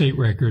 state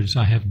records.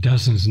 I have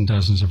dozens and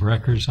dozens of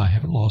records. I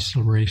haven't lost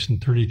a race in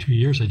 32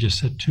 years. I just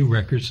set 2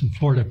 records in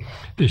Florida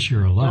this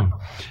year alone.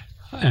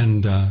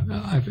 And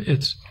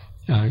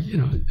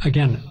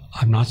again,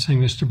 I'm not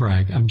saying this to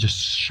brag. I'm just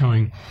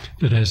showing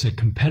that as a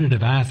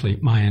competitive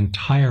athlete, my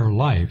entire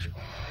life,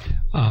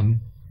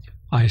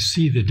 I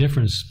see the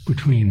difference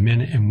between men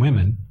and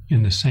women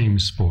in the same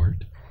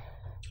sport.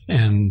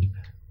 And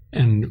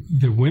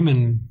the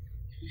women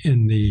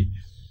in the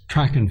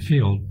track and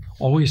field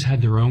always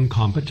had their own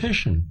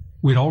competition.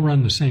 We'd all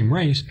run the same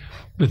race,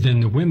 but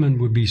then the women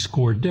would be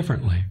scored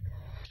differently,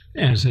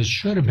 as it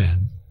should have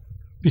been.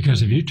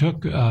 Because if you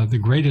took the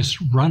greatest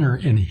runner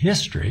in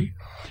history,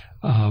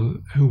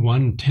 who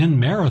won 10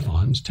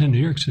 marathons, 10 New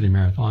York City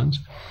marathons,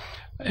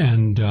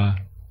 and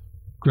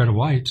Greta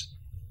White,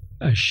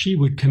 she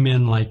would come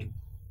in like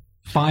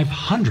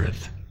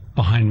 500th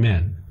behind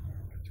men.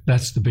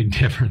 That's the big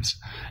difference.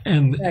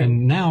 And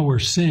now we're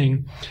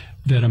seeing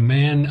that a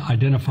man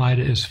identified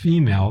as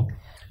female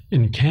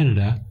in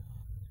Canada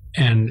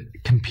and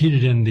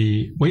competed in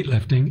the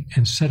weightlifting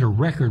and set a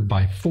record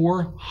by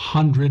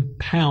 400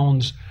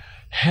 pounds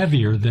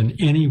heavier than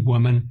any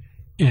woman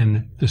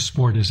in the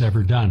sport has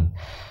ever done.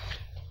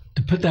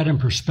 To put that in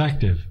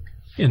perspective,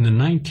 in the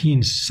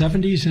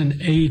 1970s and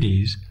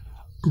 80s,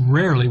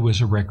 rarely was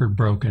a record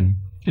broken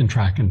in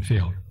track and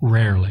field,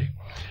 rarely.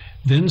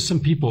 Then some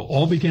people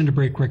all began to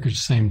break records at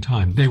the same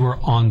time. They were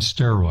on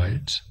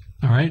steroids.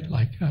 All right,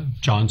 like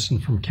Johnson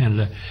from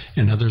Canada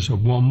and others.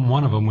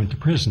 One of them went to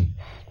prison,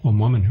 one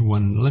woman who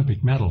won an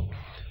Olympic medal.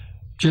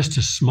 Just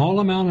a small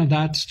amount of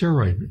that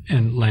steroid.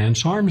 And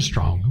Lance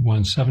Armstrong, who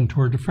won 7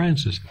 Tour de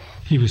France's,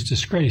 he was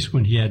disgraced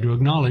when he had to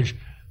acknowledge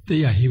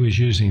that, he was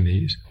using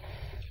these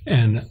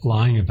and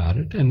lying about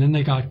it. And then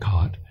they got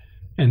caught.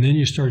 And then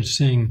you started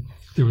seeing,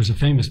 there was a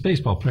famous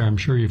baseball player, I'm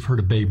sure you've heard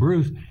of Babe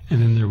Ruth,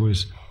 and then there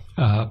was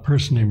a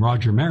person named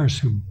Roger Maris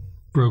who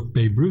broke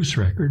Babe Ruth's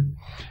record.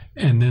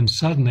 And then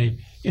suddenly,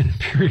 in a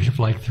period of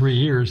like 3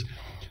 years,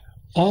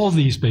 all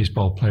these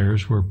baseball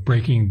players were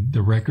breaking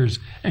the records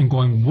and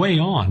going way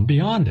on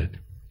beyond it.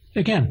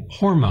 Again,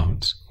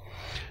 hormones.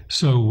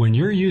 So when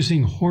you're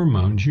using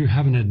hormones, you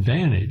have an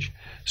advantage.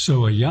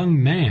 So a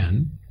young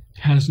man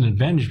has an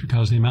advantage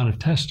because of the amount of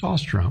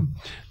testosterone.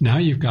 Now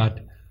you've got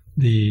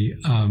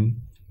and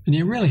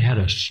you really had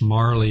a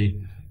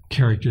snarly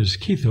character,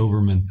 Keith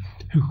Olbermann,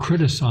 who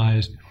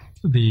criticized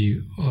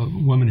the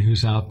woman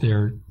who's out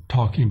there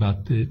talking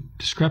about the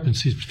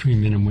discrepancies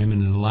between men and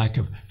women and the lack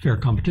of fair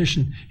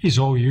competition. He's,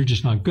 you're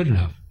just not good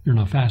enough. You're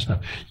not fast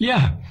enough.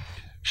 Yeah,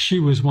 she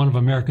was one of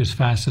America's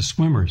fastest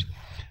swimmers.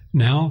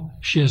 Now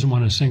she hasn't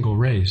won a single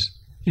race.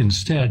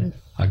 Instead,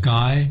 a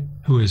guy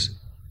who is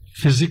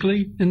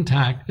physically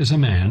intact as a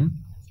man,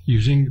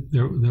 using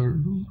their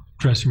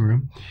dressing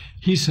room,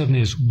 he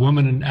suddenly is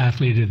Woman and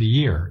Athlete of the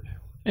Year.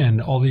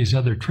 And all these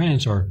other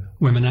trends are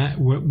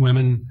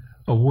Women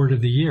Award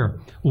of the Year.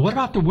 Well, what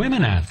about the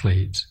women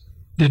athletes?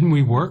 Didn't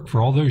we work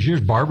for all those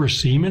years? Barbara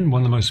Seaman,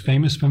 one of the most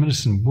famous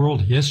feminists in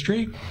world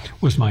history,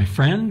 was my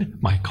friend,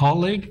 my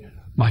colleague,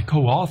 my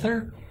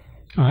co-author.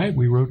 All right,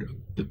 we wrote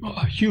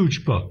a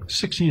huge book,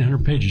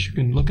 1,600 pages. You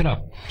can look it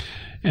up.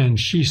 And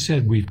she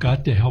said, we've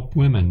got to help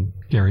women,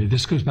 Gary.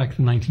 This goes back to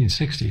the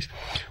 1960s.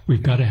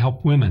 We've got to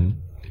help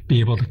women be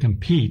able to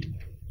compete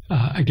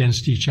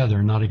against each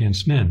other, not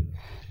against men.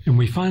 And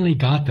we finally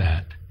got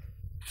that.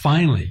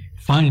 Finally.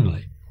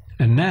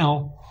 And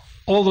now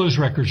all those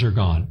records are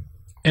gone.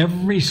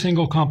 Every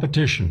single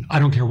competition, I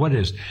don't care what it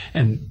is.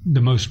 And the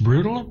most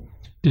brutal,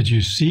 did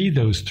you see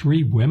those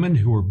 3 women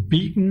who were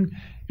beaten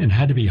and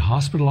had to be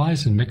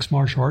hospitalized in mixed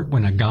martial art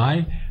when a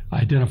guy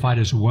identified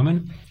as a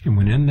woman and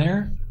went in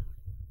there?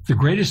 The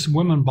greatest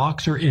woman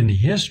boxer in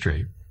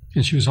history,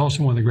 and she was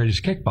also one of the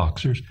greatest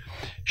kickboxers,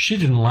 she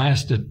didn't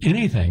last at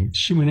anything.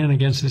 She went in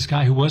against this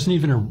guy who wasn't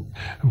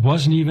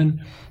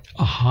even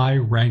a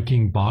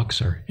high-ranking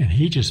boxer, and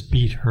he just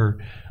beat her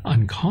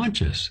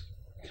unconscious.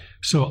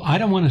 So I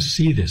don't want to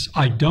see this.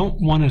 I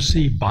don't want to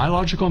see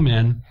biological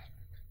men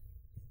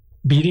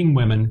beating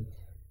women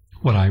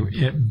what I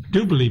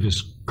do believe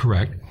is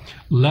correct.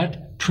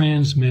 Let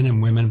trans men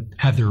and women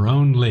have their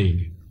own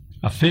league.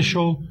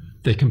 Official,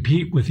 they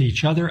compete with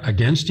each other,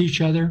 against each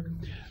other.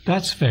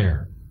 That's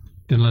fair.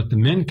 Then let the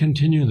men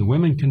continue and the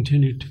women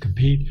continue to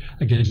compete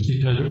against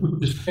each other,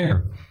 which is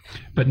fair.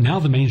 But now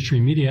the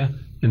mainstream media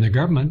and the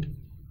government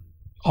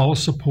all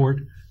support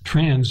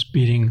trans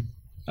being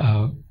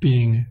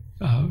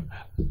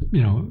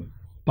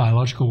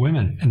biological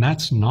women, and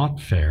that's not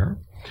fair.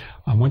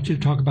 I want you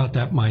to talk about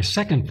that. My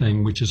second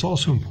thing, which is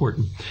also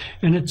important,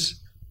 and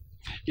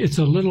it's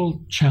a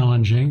little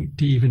challenging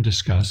to even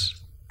discuss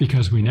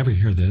because we never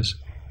hear this,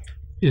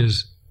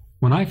 is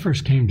when I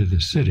first came to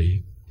the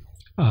city,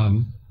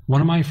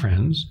 one of my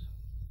friends,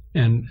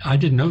 and I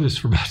didn't know this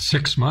for about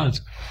 6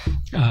 months,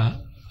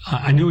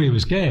 I knew he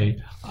was gay,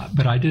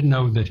 but I didn't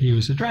know that he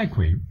was a drag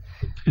queen.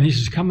 And he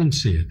says, come and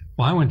see it.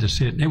 Well, I went to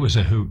see it, and it was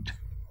a hoot.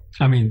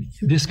 I mean,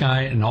 this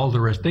guy and all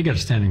the rest, they got a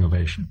standing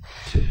ovation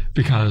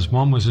because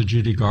one was a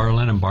Judy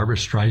Garland and Barbara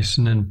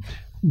Streisand and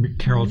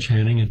Carol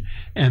Channing,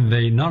 and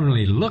they not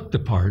only looked the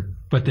part,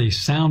 but they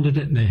sounded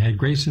it, and they had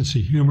great sense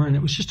of humor, and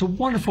it was just a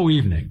wonderful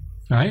evening,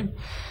 right?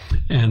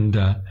 And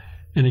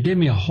it gave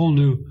me a whole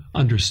new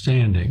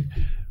understanding.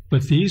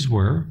 But these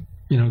were,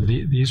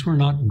 these were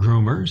not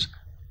groomers.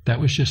 That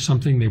was just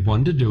something they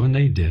wanted to do, and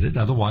they did it.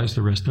 Otherwise,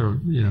 the rest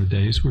of their,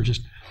 days were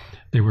just,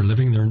 they were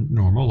living their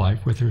normal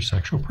life with their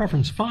sexual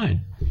preference.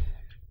 Fine.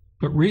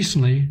 But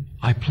recently,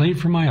 I played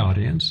for my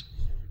audience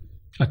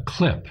a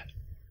clip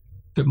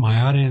that my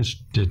audience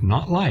did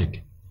not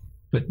like,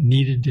 but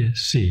needed to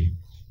see.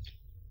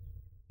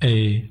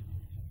 A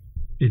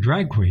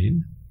drag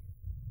queen,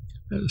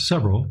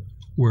 several,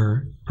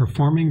 were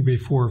performing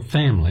before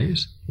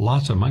families,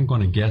 lots of them, I'm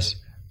going to guess,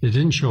 they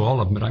didn't show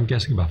all of them, but I'm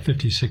guessing about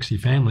 50, 60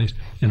 families,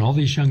 and all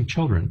these young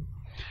children.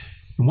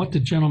 And what the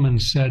gentleman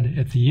said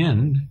at the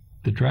end,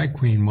 the drag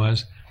queen,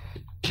 was,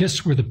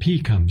 kiss where the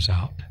pee comes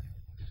out.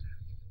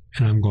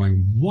 And I'm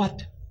going,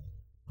 what?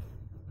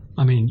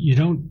 I mean, you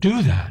don't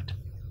do that.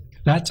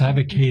 That's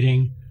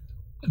advocating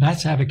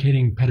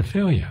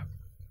pedophilia.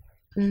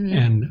 Mm-hmm.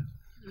 And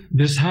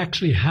this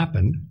actually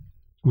happened.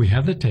 We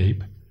have the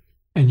tape,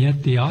 and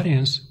yet the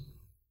audience,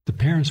 the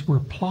parents were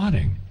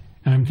applauding.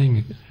 And I'm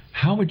thinking,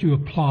 how would you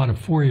applaud a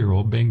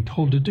 4-year-old being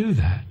told to do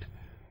that?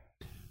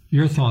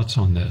 Your thoughts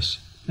on this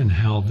and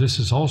how this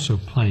is also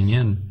playing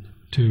in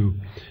to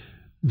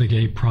the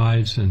gay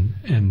prides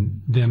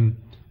and them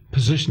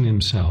positioning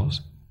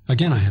themselves.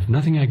 Again, I have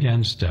nothing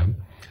against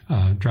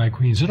drag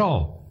queens at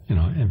all.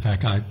 In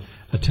fact, I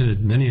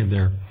attended many of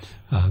their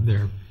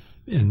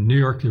in New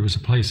York, there was a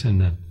place in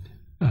the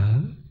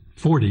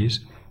 40s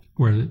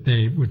where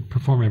they would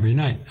perform every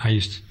night. I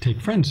used to take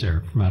friends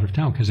there from out of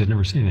town because they'd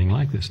never seen anything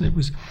like this. And it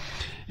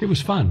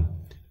was fun.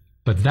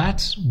 But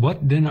that's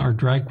what then are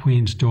drag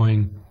queens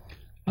doing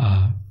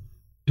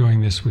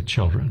this with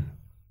children.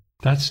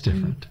 That's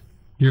different.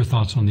 Your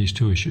thoughts on these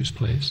two issues,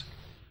 please.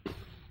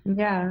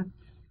 Yeah.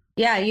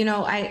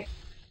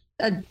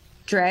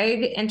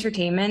 Drag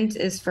entertainment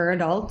is for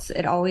adults.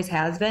 It always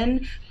has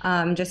been.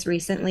 Just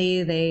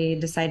recently, they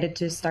decided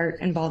to start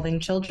involving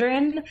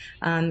children,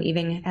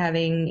 even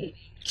having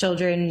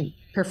children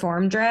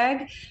perform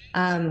drag.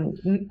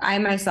 I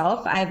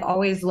myself, I've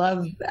always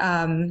loved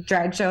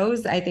drag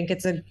shows. I think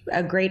it's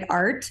a great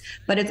art,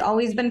 but it's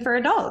always been for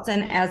adults.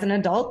 And as an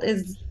adult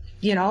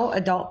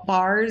adult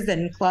bars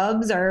and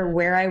clubs are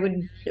where I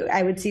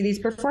would see these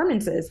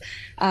performances.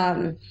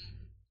 I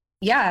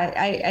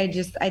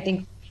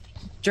think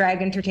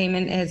drag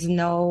entertainment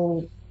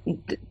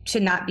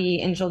should not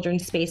be in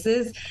children's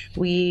spaces.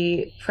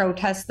 We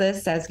protest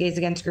this as Gays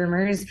Against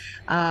Groomers.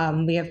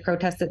 We have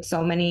protested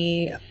so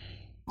many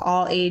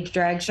all-age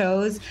drag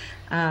shows.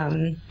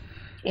 And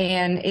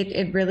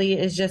it really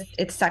is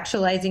it's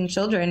sexualizing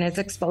children. It's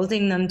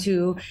exposing them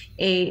to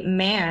a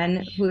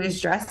man who is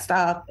dressed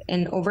up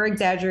in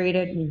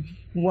over-exaggerated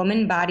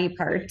woman body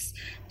parts,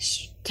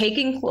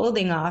 taking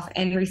clothing off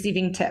and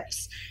receiving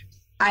tips.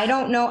 I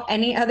don't know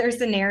any other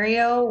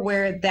scenario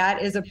where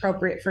that is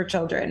appropriate for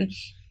children.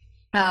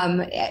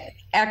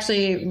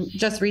 Actually,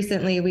 just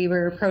recently we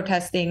were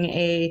protesting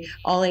a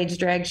all-age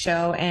drag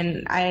show,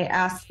 and I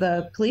asked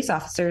the police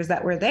officers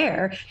that were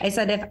there, I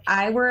said, if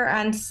I were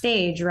on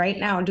stage right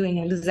now doing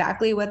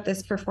exactly what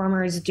this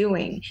performer is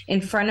doing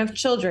in front of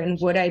children,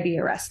 would I be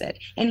arrested?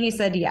 And he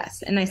said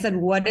yes. And I said,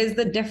 what is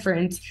the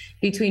difference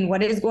between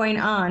what is going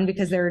on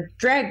because they're a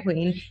drag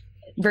queen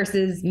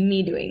versus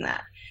me doing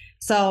that?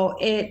 So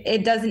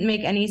it doesn't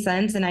make any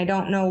sense, and I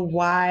don't know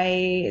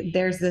why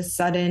there's this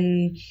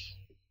sudden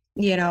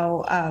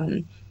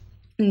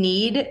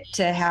need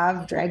to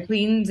have drag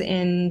queens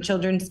in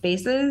children's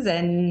spaces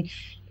and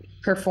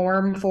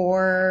perform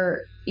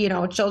for,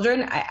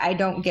 children. I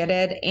don't get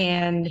it.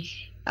 And,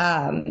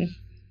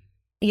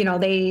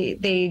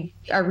 they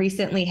are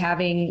recently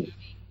having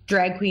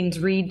drag queens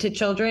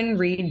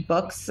read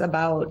books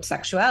about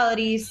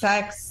sexuality,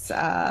 sex,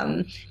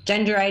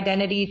 gender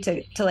identity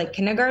to like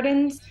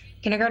kindergarteners.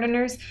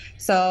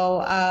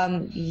 So,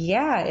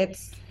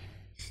 it's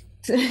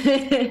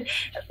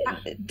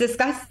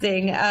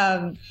disgusting.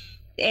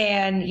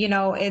 And,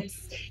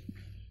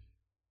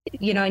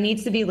 it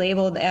needs to be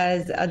labeled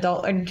as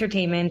adult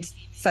entertainment,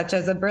 such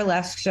as a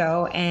burlesque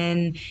show,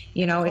 and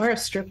or a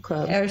strip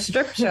club or a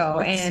strip show.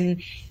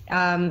 And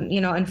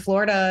in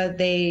Florida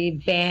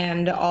they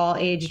banned all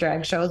age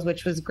drag shows,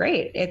 which was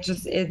great.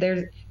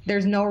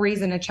 There's no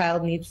reason a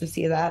child needs to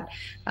see that.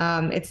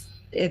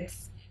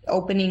 It's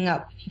opening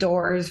up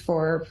doors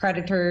for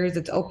predators.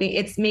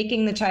 It's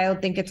making the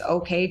child think it's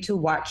okay to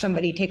watch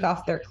somebody take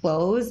off their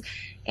clothes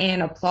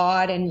and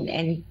applaud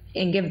and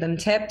give them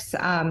tips.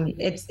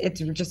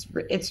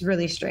 It's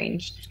really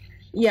strange.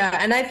 Yeah,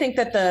 and I think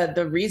that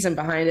the reason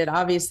behind it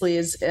obviously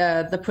is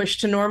the push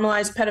to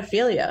normalize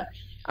pedophilia.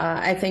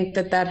 I think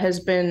that has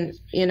been,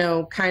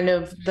 kind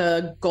of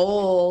the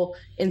goal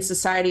in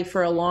society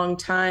for a long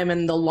time,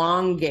 and the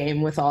long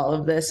game with all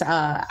of this.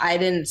 I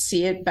didn't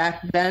see it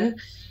back then,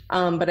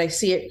 but I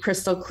see it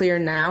crystal clear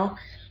now.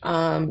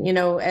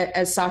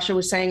 As Sasha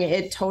was saying,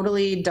 it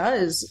totally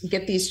does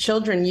get these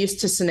children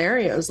used to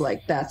scenarios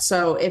like that.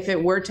 So if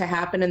it were to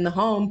happen in the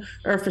home,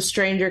 or if a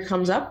stranger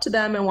comes up to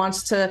them and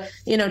wants to,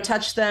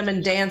 touch them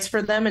and dance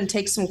for them and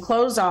take some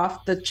clothes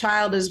off, the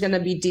child is going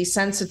to be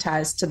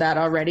desensitized to that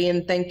already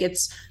and think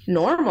it's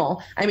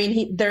normal. I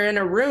mean, they're in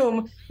a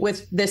room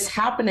with this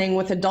happening,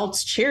 with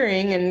adults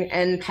cheering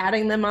and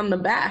patting them on the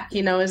back,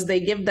 as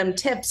they give them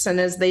tips and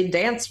as they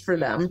dance for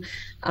them.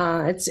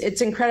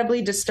 It's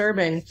incredibly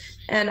disturbing.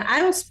 And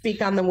I will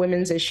speak on the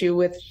women's issue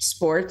with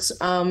sports.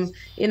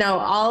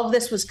 All of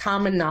this was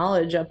common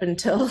knowledge up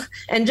until,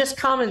 and just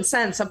common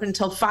sense up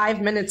until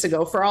 5 minutes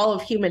ago, for all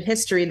of human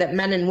history, that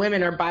men and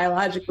women are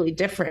biologically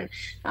different.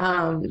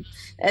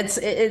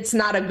 It's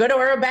not a good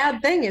or a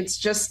bad thing. It's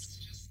just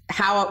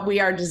how we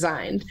are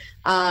designed.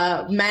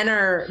 Men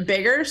are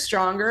bigger,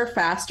 stronger,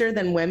 faster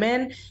than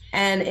women.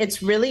 And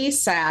it's really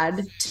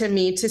sad to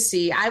me to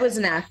see. I was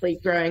an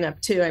athlete growing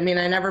up too. I mean,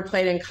 I never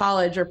played in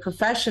college or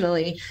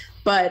professionally,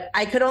 but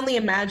I could only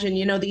imagine,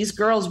 these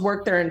girls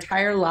work their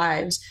entire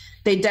lives.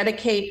 They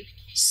dedicate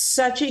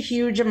such a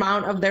huge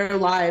amount of their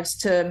lives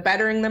to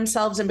bettering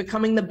themselves and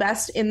becoming the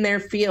best in their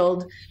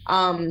field,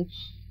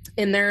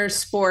 in their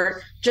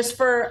sport, just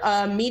for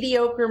a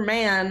mediocre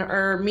man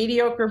or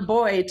mediocre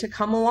boy to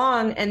come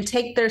along and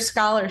take their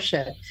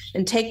scholarship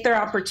and take their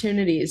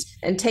opportunities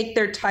and take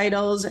their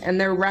titles and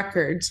their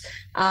records.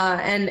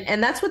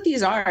 And that's what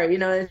these are.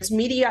 It's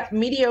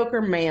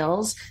mediocre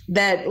males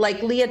that,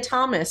 like Leah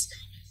Thomas,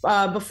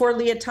 before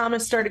Leah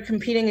Thomas started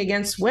competing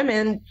against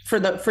women,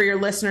 for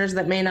your listeners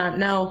that may not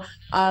know,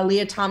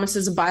 Leah Thomas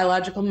is a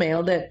biological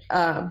male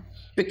that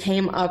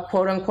became a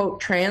quote unquote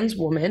trans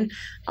woman,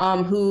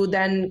 who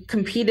then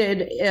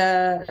competed,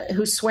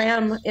 who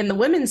swam in the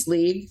women's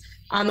league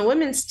on the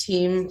women's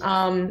team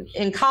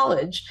in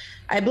college.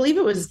 I believe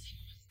it was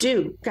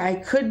Duke. I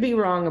could be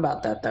wrong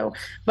about that though.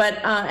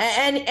 But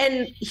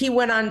and he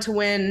went on to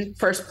win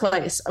first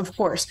place, of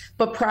course.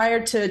 But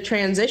prior to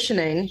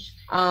transitioning,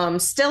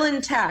 still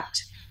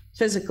intact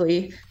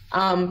physically,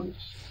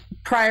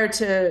 prior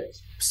to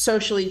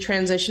socially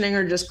transitioning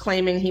or just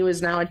claiming he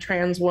was now a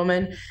trans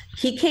woman,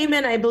 he came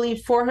in, I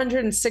believe,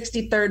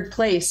 463rd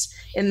place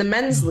in the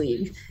men's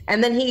league.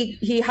 And then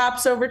he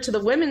hops over to the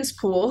women's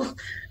pool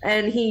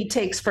and he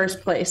takes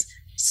first place.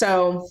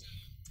 So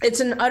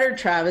it's an utter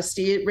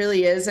travesty. It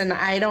really is. And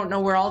I don't know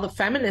where all the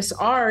feminists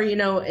are.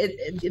 There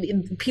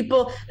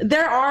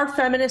are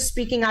feminists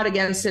speaking out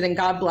against it, and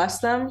God bless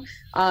them.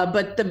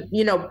 But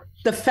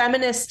the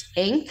Feminist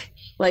Inc.,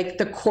 like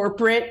the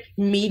corporate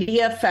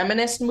media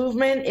feminist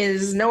movement,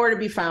 is nowhere to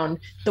be found.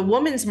 The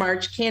Women's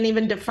March can't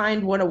even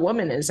define what a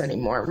woman is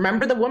anymore.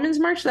 Remember the Women's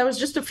March? That was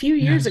just a few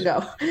years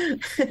ago.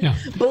 Yeah.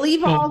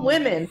 Believe all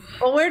women.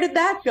 Well, where did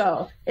that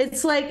go?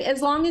 It's like,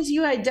 as long as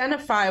you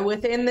identify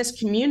within this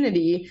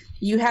community,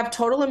 you have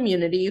total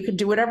immunity. You can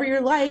do whatever you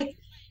like.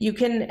 You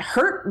can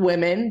hurt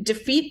women,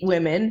 defeat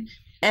women,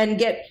 and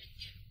get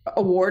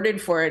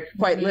awarded for it,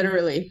 quite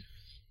literally.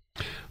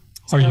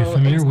 Are you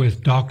familiar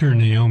with Dr.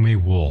 Naomi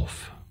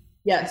Wolf?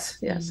 Yes,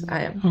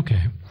 I am.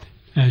 Okay.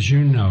 As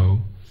you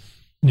know,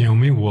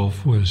 Naomi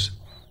Wolf was,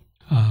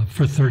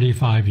 for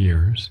 35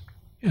 years,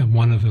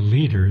 one of the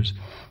leaders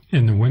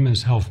in the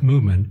women's health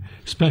movement,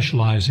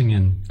 specializing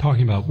in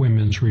talking about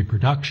women's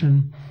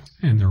reproduction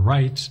and their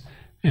rights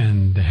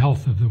and the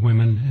health of the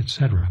women,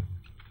 etc.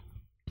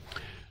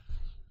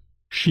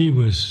 She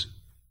was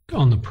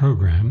on the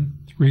program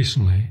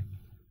recently.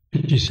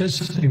 She said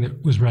something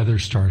that was rather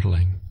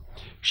startling.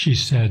 She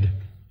said,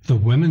 the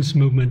women's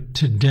movement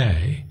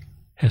today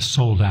has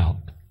sold out.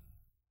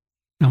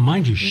 Now,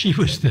 mind you, she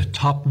was the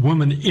top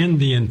woman in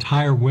the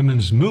entire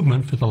women's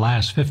movement for the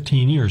last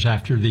 15 years,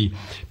 after the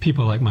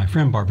people like my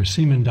friend Barbara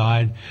Seaman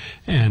died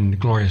and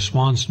Gloria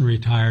Swanson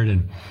retired,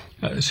 and,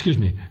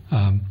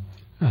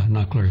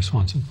 not Gloria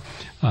Swanson,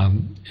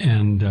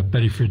 and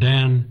Betty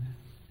Friedan,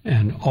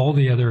 and all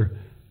the other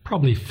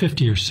probably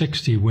 50 or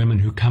 60 women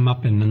who come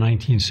up in the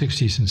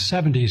 1960s and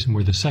 70s and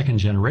were the second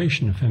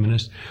generation of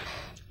feminists.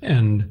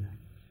 And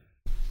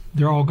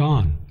they're all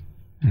gone.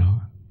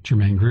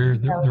 Germaine Greer,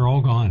 they're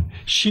all gone.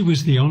 She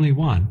was the only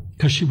one,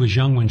 because she was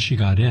young when she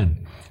got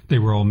in. They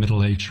were all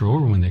middle-aged or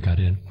older when they got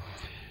in.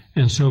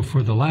 And so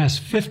for the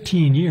last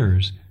 15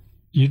 years,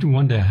 you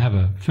wanted to have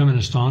a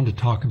feminist on to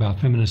talk about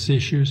feminist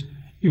issues,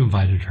 you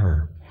invited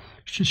her.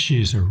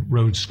 She's a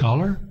Rhodes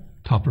Scholar,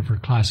 top of her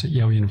class at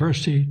Yale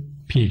University,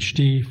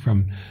 PhD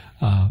from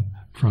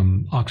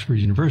Oxford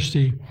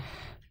University,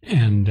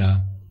 and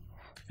a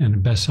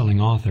best-selling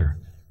author.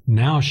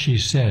 Now she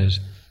says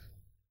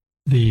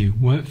the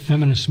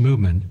feminist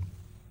movement,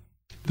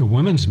 the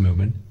women's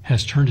movement,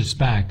 has turned its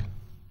back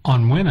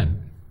on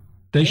women.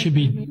 They should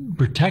be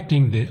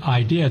protecting the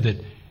idea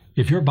that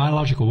if you're a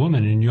biological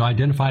woman and you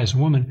identify as a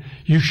woman,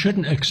 you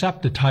shouldn't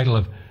accept the title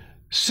of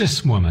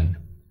cis woman.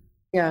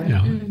 Yeah. You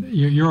know,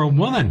 you're a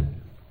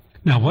woman.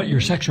 Now, what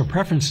your sexual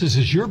preference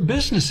is your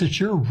business. It's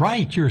your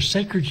right. You're a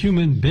sacred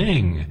human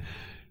being.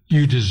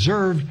 You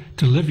deserve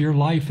to live your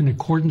life in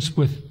accordance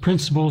with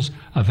principles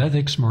of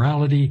ethics,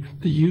 morality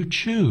that you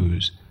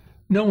choose.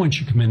 No one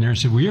should come in there and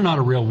say, well, you're not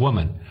a real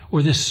woman.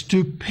 Or this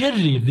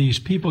stupidity of these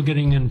people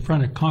getting in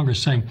front of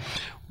Congress saying,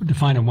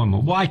 define a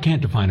woman. Well, I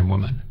can't define a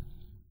woman.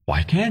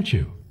 Why can't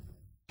you?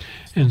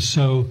 And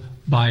so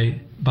by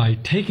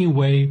taking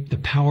away the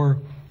power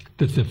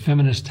that the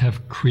feminists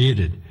have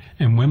created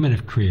and women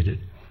have created,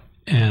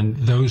 and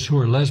those who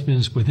are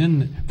lesbians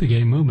within the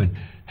gay movement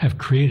have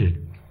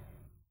created,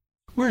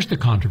 where's the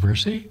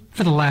controversy?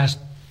 For the last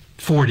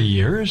 40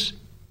 years,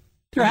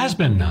 there has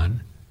been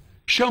none.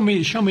 Show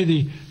me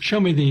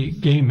the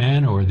gay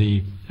man or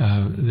the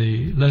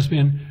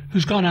lesbian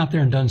who's gone out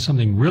there and done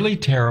something really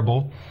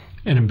terrible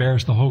and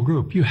embarrassed the whole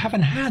group. You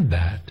haven't had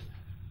that.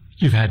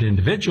 You've had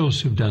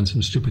individuals who've done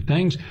some stupid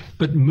things,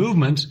 but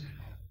movements,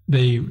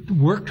 they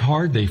worked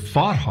hard, they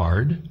fought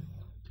hard,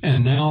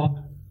 and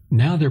now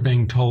they're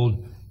being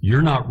told,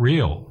 you're not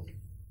real.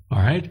 All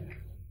right?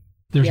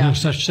 There's no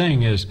such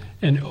thing as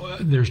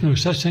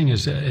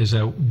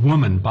a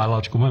woman,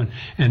 biological woman.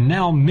 And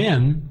now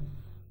men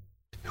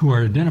who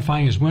are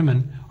identifying as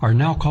women are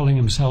now calling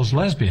themselves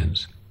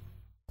lesbians.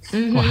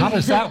 Mm-hmm. Well, how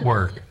does that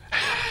work?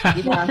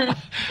 Yeah.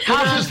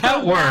 How does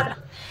that work?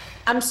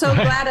 I'm so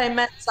glad I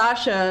met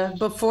Sasha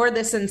before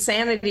this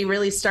insanity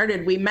really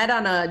started. We met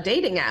on a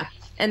dating app,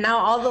 and now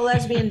all the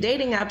lesbian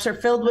dating apps are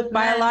filled with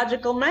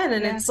biological men.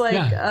 And it's like,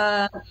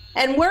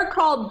 and we're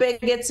called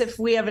bigots if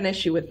we have an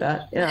issue with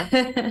that. Yeah.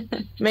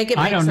 Make it make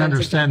I don't sense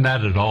understand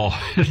that at all.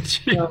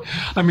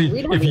 I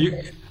mean,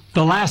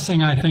 the last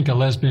thing I think a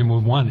lesbian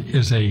would want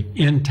is a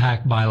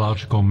intact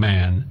biological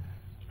man.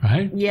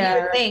 Right?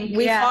 Yeah,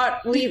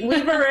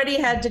 we've already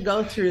had to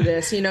go through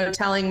this,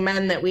 telling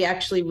men that we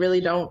actually really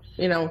don't,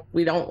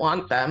 we don't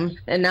want them.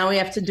 And now we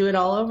have to do it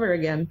all over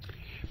again.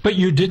 But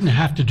you didn't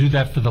have to do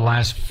that for the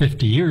last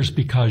 50 years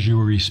because you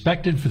were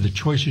respected for the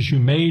choices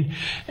you made.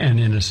 And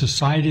in a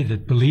society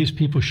that believes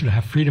people should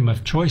have freedom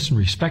of choice and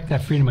respect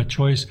that freedom of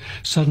choice,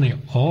 suddenly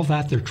all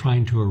that they're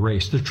trying to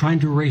erase. They're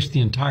trying to erase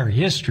the entire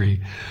history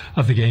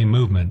of the gay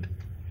movement.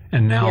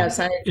 And now,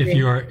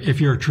 if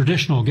you're a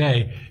traditional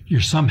gay,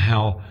 you're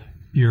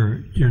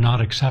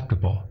not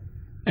acceptable.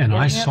 And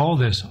I saw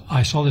this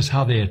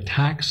how they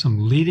attacked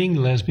some leading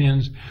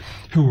lesbians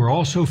who were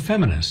also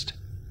feminist.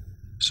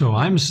 So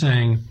I'm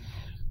saying,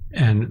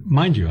 and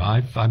mind you,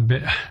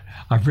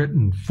 I've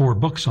written 4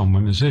 books on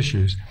women's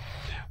issues.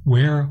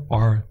 Where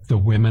are the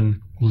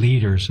women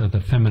leaders of the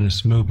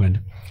feminist movement?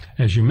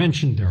 As you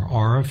mentioned, there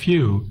are a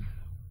few,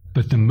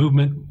 but the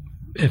movement,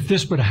 if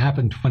this would have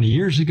happened 20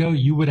 years ago,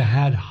 you would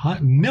have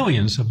had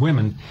millions of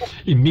women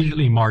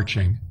immediately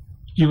marching.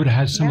 You would have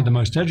had some of the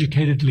most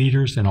educated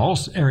leaders in all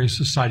areas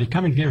of society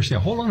coming together and say,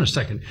 hold on a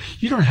second,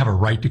 you don't have a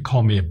right to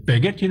call me a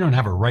bigot. You don't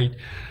have a right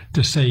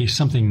to say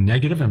something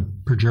negative and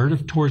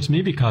pejorative towards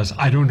me because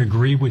I don't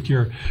agree with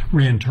your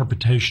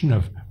reinterpretation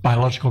of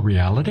biological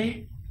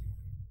reality.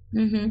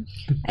 Mm-hmm.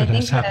 But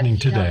that's happening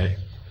today.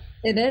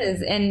 It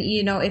is. And,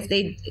 if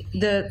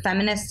the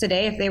feminists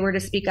today, if they were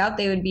to speak out,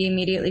 they would be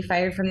immediately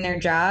fired from their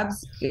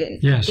jobs,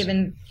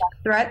 given death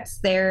threats.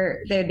 They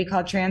would be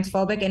called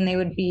transphobic and they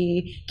would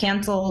be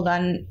canceled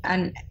on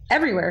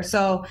everywhere.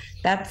 So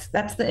that's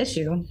the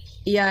issue.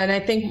 Yeah. And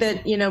I think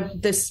that,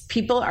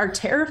 people are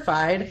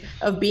terrified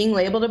of being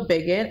labeled a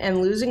bigot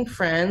and losing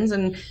friends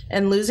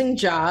and losing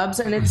jobs.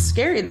 And it's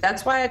scary.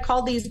 That's why I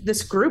call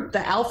this group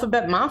the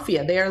Alphabet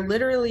Mafia. They are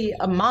literally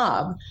a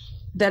mob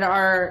that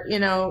are,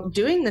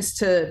 doing this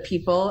to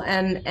people,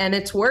 and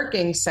it's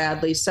working,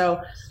 sadly.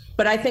 So,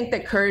 but I think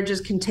that courage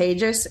is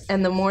contagious,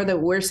 and the more that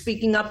we're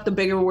speaking up, the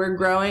bigger we're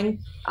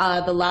growing,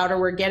 the louder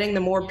we're getting, the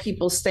more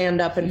people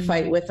stand up and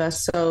fight with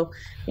us. So,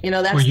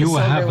 that's the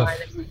silver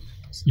lining.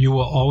 You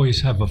will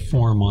always have a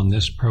forum on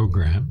this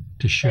program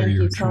to share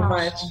your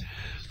truths.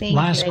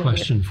 Last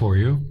question for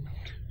you.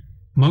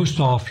 Most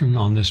often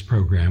on this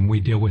program, we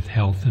deal with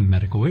health and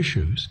medical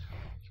issues,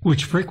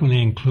 which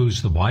frequently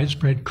includes the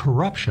widespread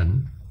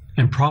corruption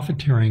and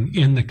profiteering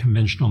in the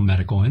conventional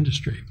medical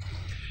industry.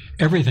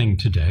 Everything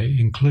today,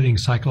 including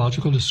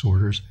psychological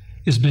disorders,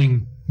 is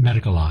being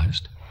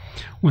medicalized.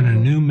 When a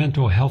new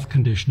mental health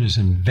condition is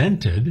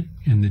invented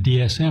in the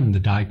DSM, the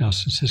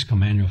Diagnostic Statistical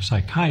Manual of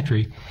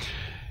Psychiatry,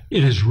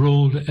 it is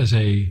ruled as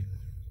a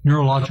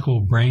neurological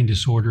brain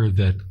disorder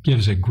that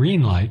gives a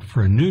green light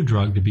for a new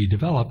drug to be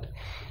developed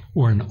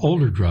or an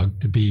older drug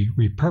to be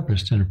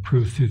repurposed and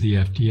approved through the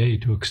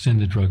FDA to extend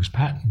the drug's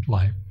patent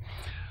life.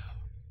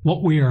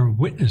 What we are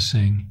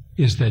witnessing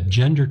is that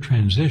gender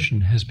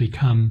transition has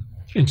become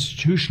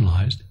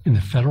institutionalized in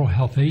the federal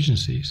health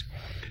agencies,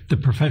 the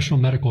professional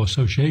medical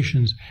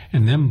associations,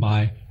 and then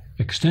by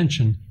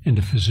extension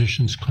into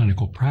physicians'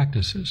 clinical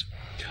practices.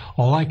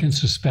 All I can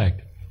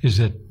suspect is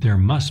that there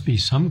must be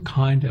some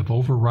kind of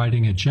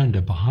overriding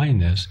agenda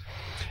behind this,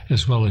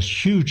 as well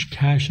as huge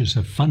caches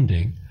of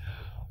funding.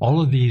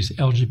 All of these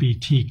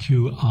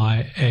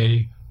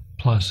LGBTQIA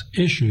plus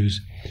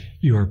issues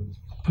you are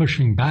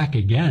pushing back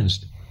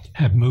against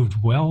have moved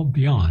well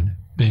beyond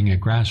being a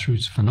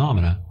grassroots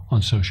phenomena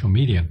on social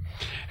media,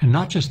 and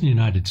not just in the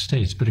United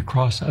States, but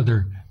across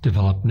other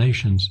developed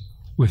nations,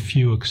 with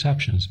few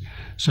exceptions,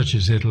 such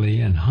as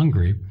Italy and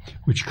Hungary,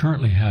 which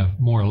currently have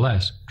more or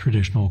less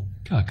traditional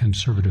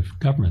conservative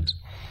governments.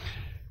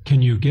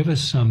 Can you give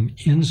us some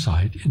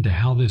insight into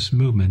how this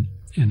movement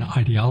and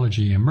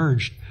ideology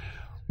emerged,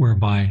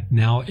 whereby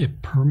now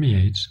it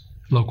permeates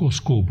local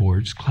school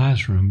boards,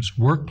 classrooms,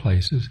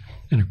 workplaces,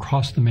 and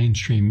across the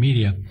mainstream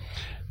media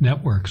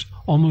networks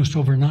almost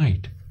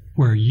overnight,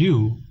 where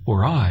you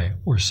or I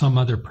or some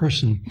other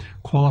person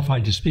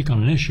qualified to speak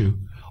on an issue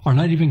are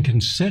not even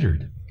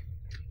considered?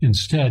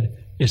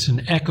 Instead, it's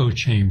an echo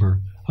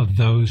chamber of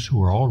those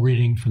who are all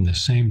reading from the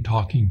same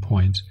talking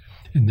points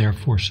and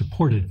therefore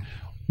supported.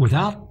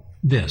 Without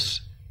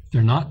this,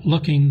 they're not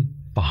looking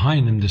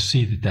behind them to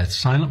see that that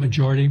silent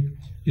majority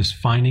is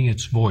finding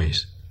its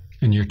voice.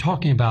 And you're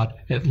talking about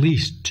at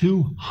least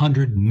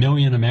 200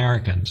 million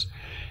Americans.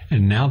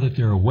 And now that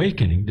they're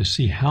awakening to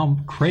see how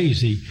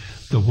crazy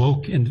the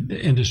woke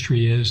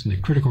industry is, and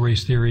the critical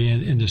race theory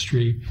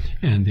industry,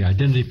 and the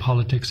identity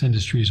politics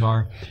industries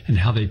are, and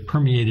how they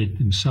permeated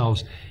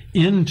themselves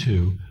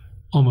into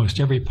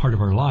almost every part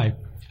of our life,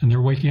 and they're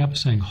waking up and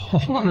saying,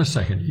 hold on a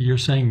second, you're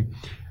saying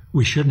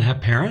we shouldn't have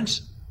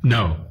parents?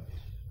 No.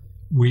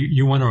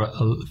 You want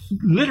to,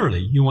 literally,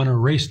 you want to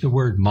erase the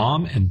word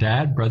mom and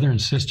dad, brother and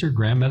sister,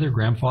 grandmother,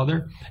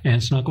 grandfather,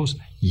 aunts and uncles?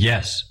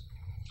 Yes.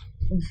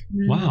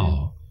 Mm-hmm.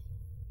 Wow.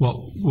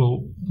 Well,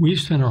 we've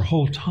spent our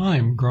whole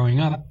time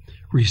growing up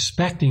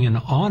respecting and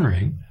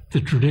honoring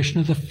the tradition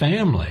of the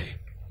family.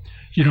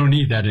 You don't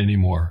need that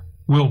anymore.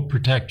 We'll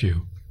protect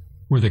you.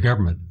 We're the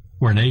government.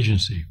 We're an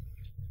agency.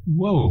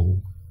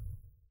 Whoa.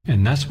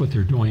 And that's what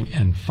they're doing.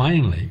 And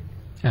finally,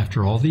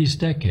 after all these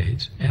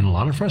decades and a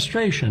lot of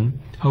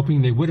frustration,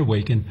 hoping they would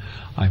awaken,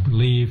 I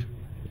believe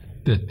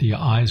that the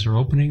eyes are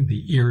opening,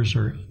 the ears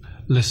are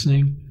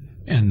listening,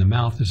 and the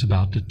mouth is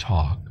about to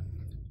talk.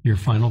 Your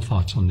final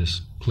thoughts on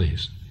this,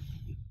 please.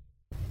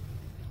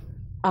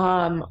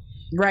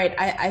 Right.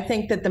 I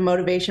think that the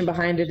motivation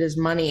behind it is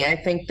money. I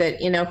think that,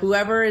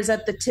 whoever is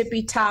at the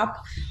tippy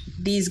top,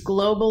 these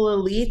global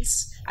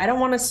elites, I don't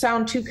want to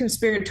sound too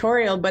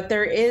conspiratorial, but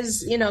there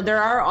is,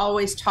 there are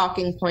always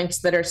talking points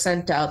that are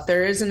sent out.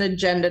 There is an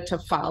agenda to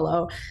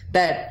follow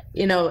that,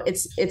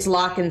 it's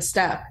lock and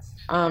step.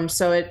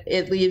 So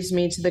it leaves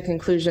me to the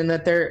conclusion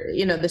that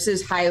this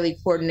is highly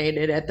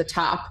coordinated at the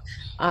top,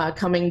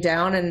 coming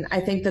down. And I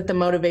think that the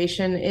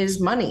motivation is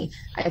money.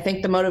 I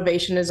think the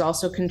motivation is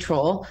also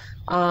control.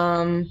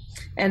 And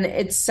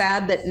it's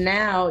sad that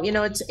now,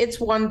 it's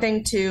one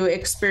thing to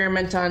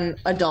experiment on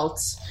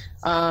adults,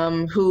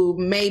 who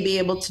may be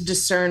able to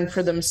discern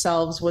for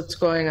themselves what's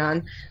going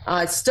on.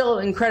 It's still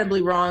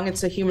incredibly wrong.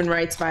 It's a human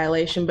rights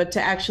violation, but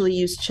to actually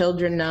use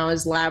children now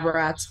as lab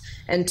rats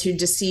and to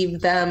deceive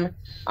them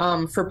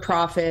for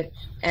profit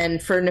and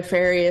for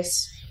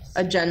nefarious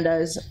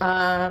agendas.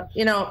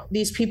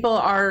 These people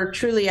are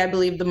truly, I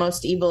believe, the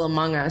most evil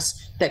among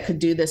us that could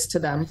do this to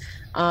them.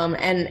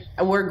 And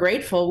we're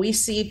grateful. We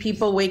see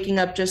people waking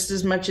up just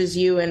as much as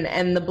you,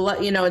 and the blood,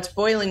 it's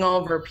boiling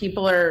over.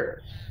 People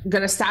are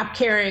going to stop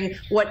caring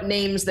what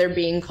names they're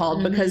being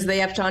called, because they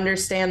have to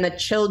understand that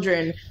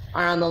children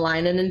are on the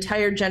line, an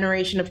entire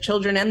generation of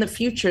children and the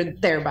future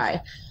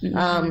thereby.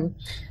 And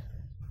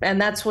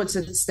that's what's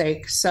at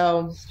stake.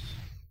 So,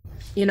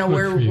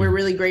 we're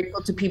really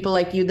grateful to people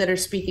like you that are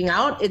speaking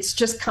out. It's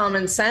just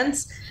common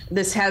sense.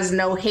 This has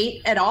no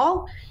hate at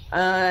all.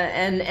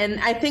 And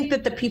I think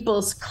that the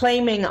people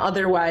claiming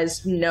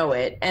otherwise know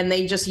it, and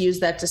they just use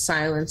that to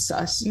silence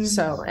us.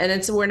 So,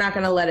 and we're not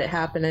going to let it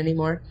happen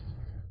anymore.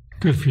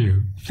 Good for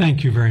you.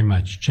 Thank you very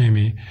much,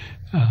 Jamie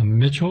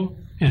Mitchell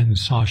and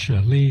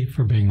Sasha Lee,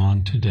 for being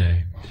on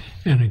today.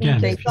 And again,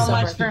 thanks so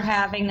much for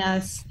having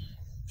us.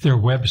 Their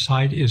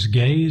website is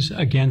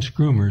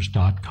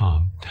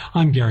gaysagainstgroomers.com.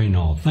 I'm Gary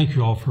Null. Thank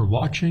you all for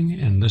watching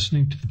and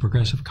listening to the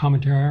Progressive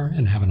Commentary Hour,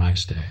 and have a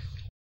nice day.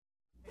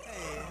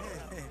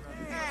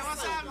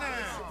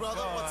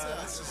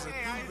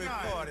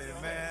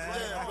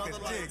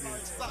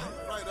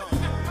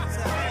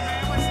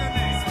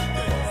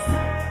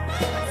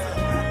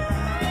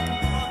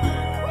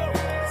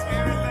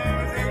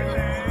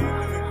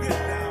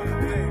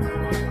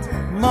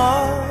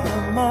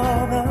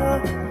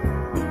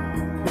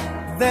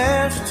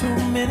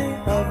 many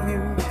of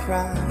you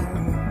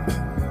crying.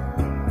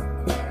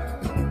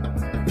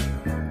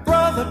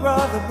 Brother,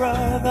 brother,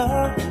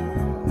 brother,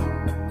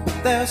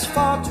 there's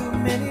far too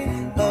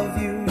many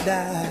of you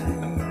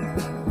dying.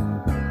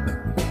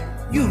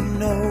 You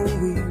know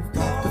we've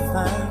got to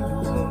find a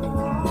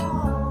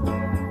way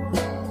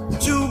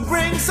to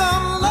bring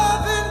some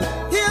loving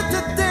here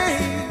today.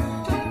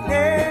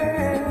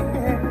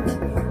 Yeah.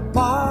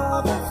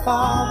 Father,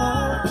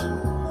 Father,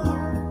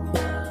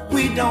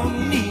 we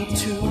don't need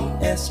to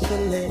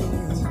escalate.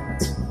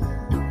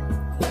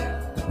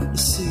 You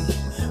see,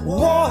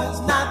 war is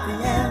not the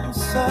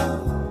answer.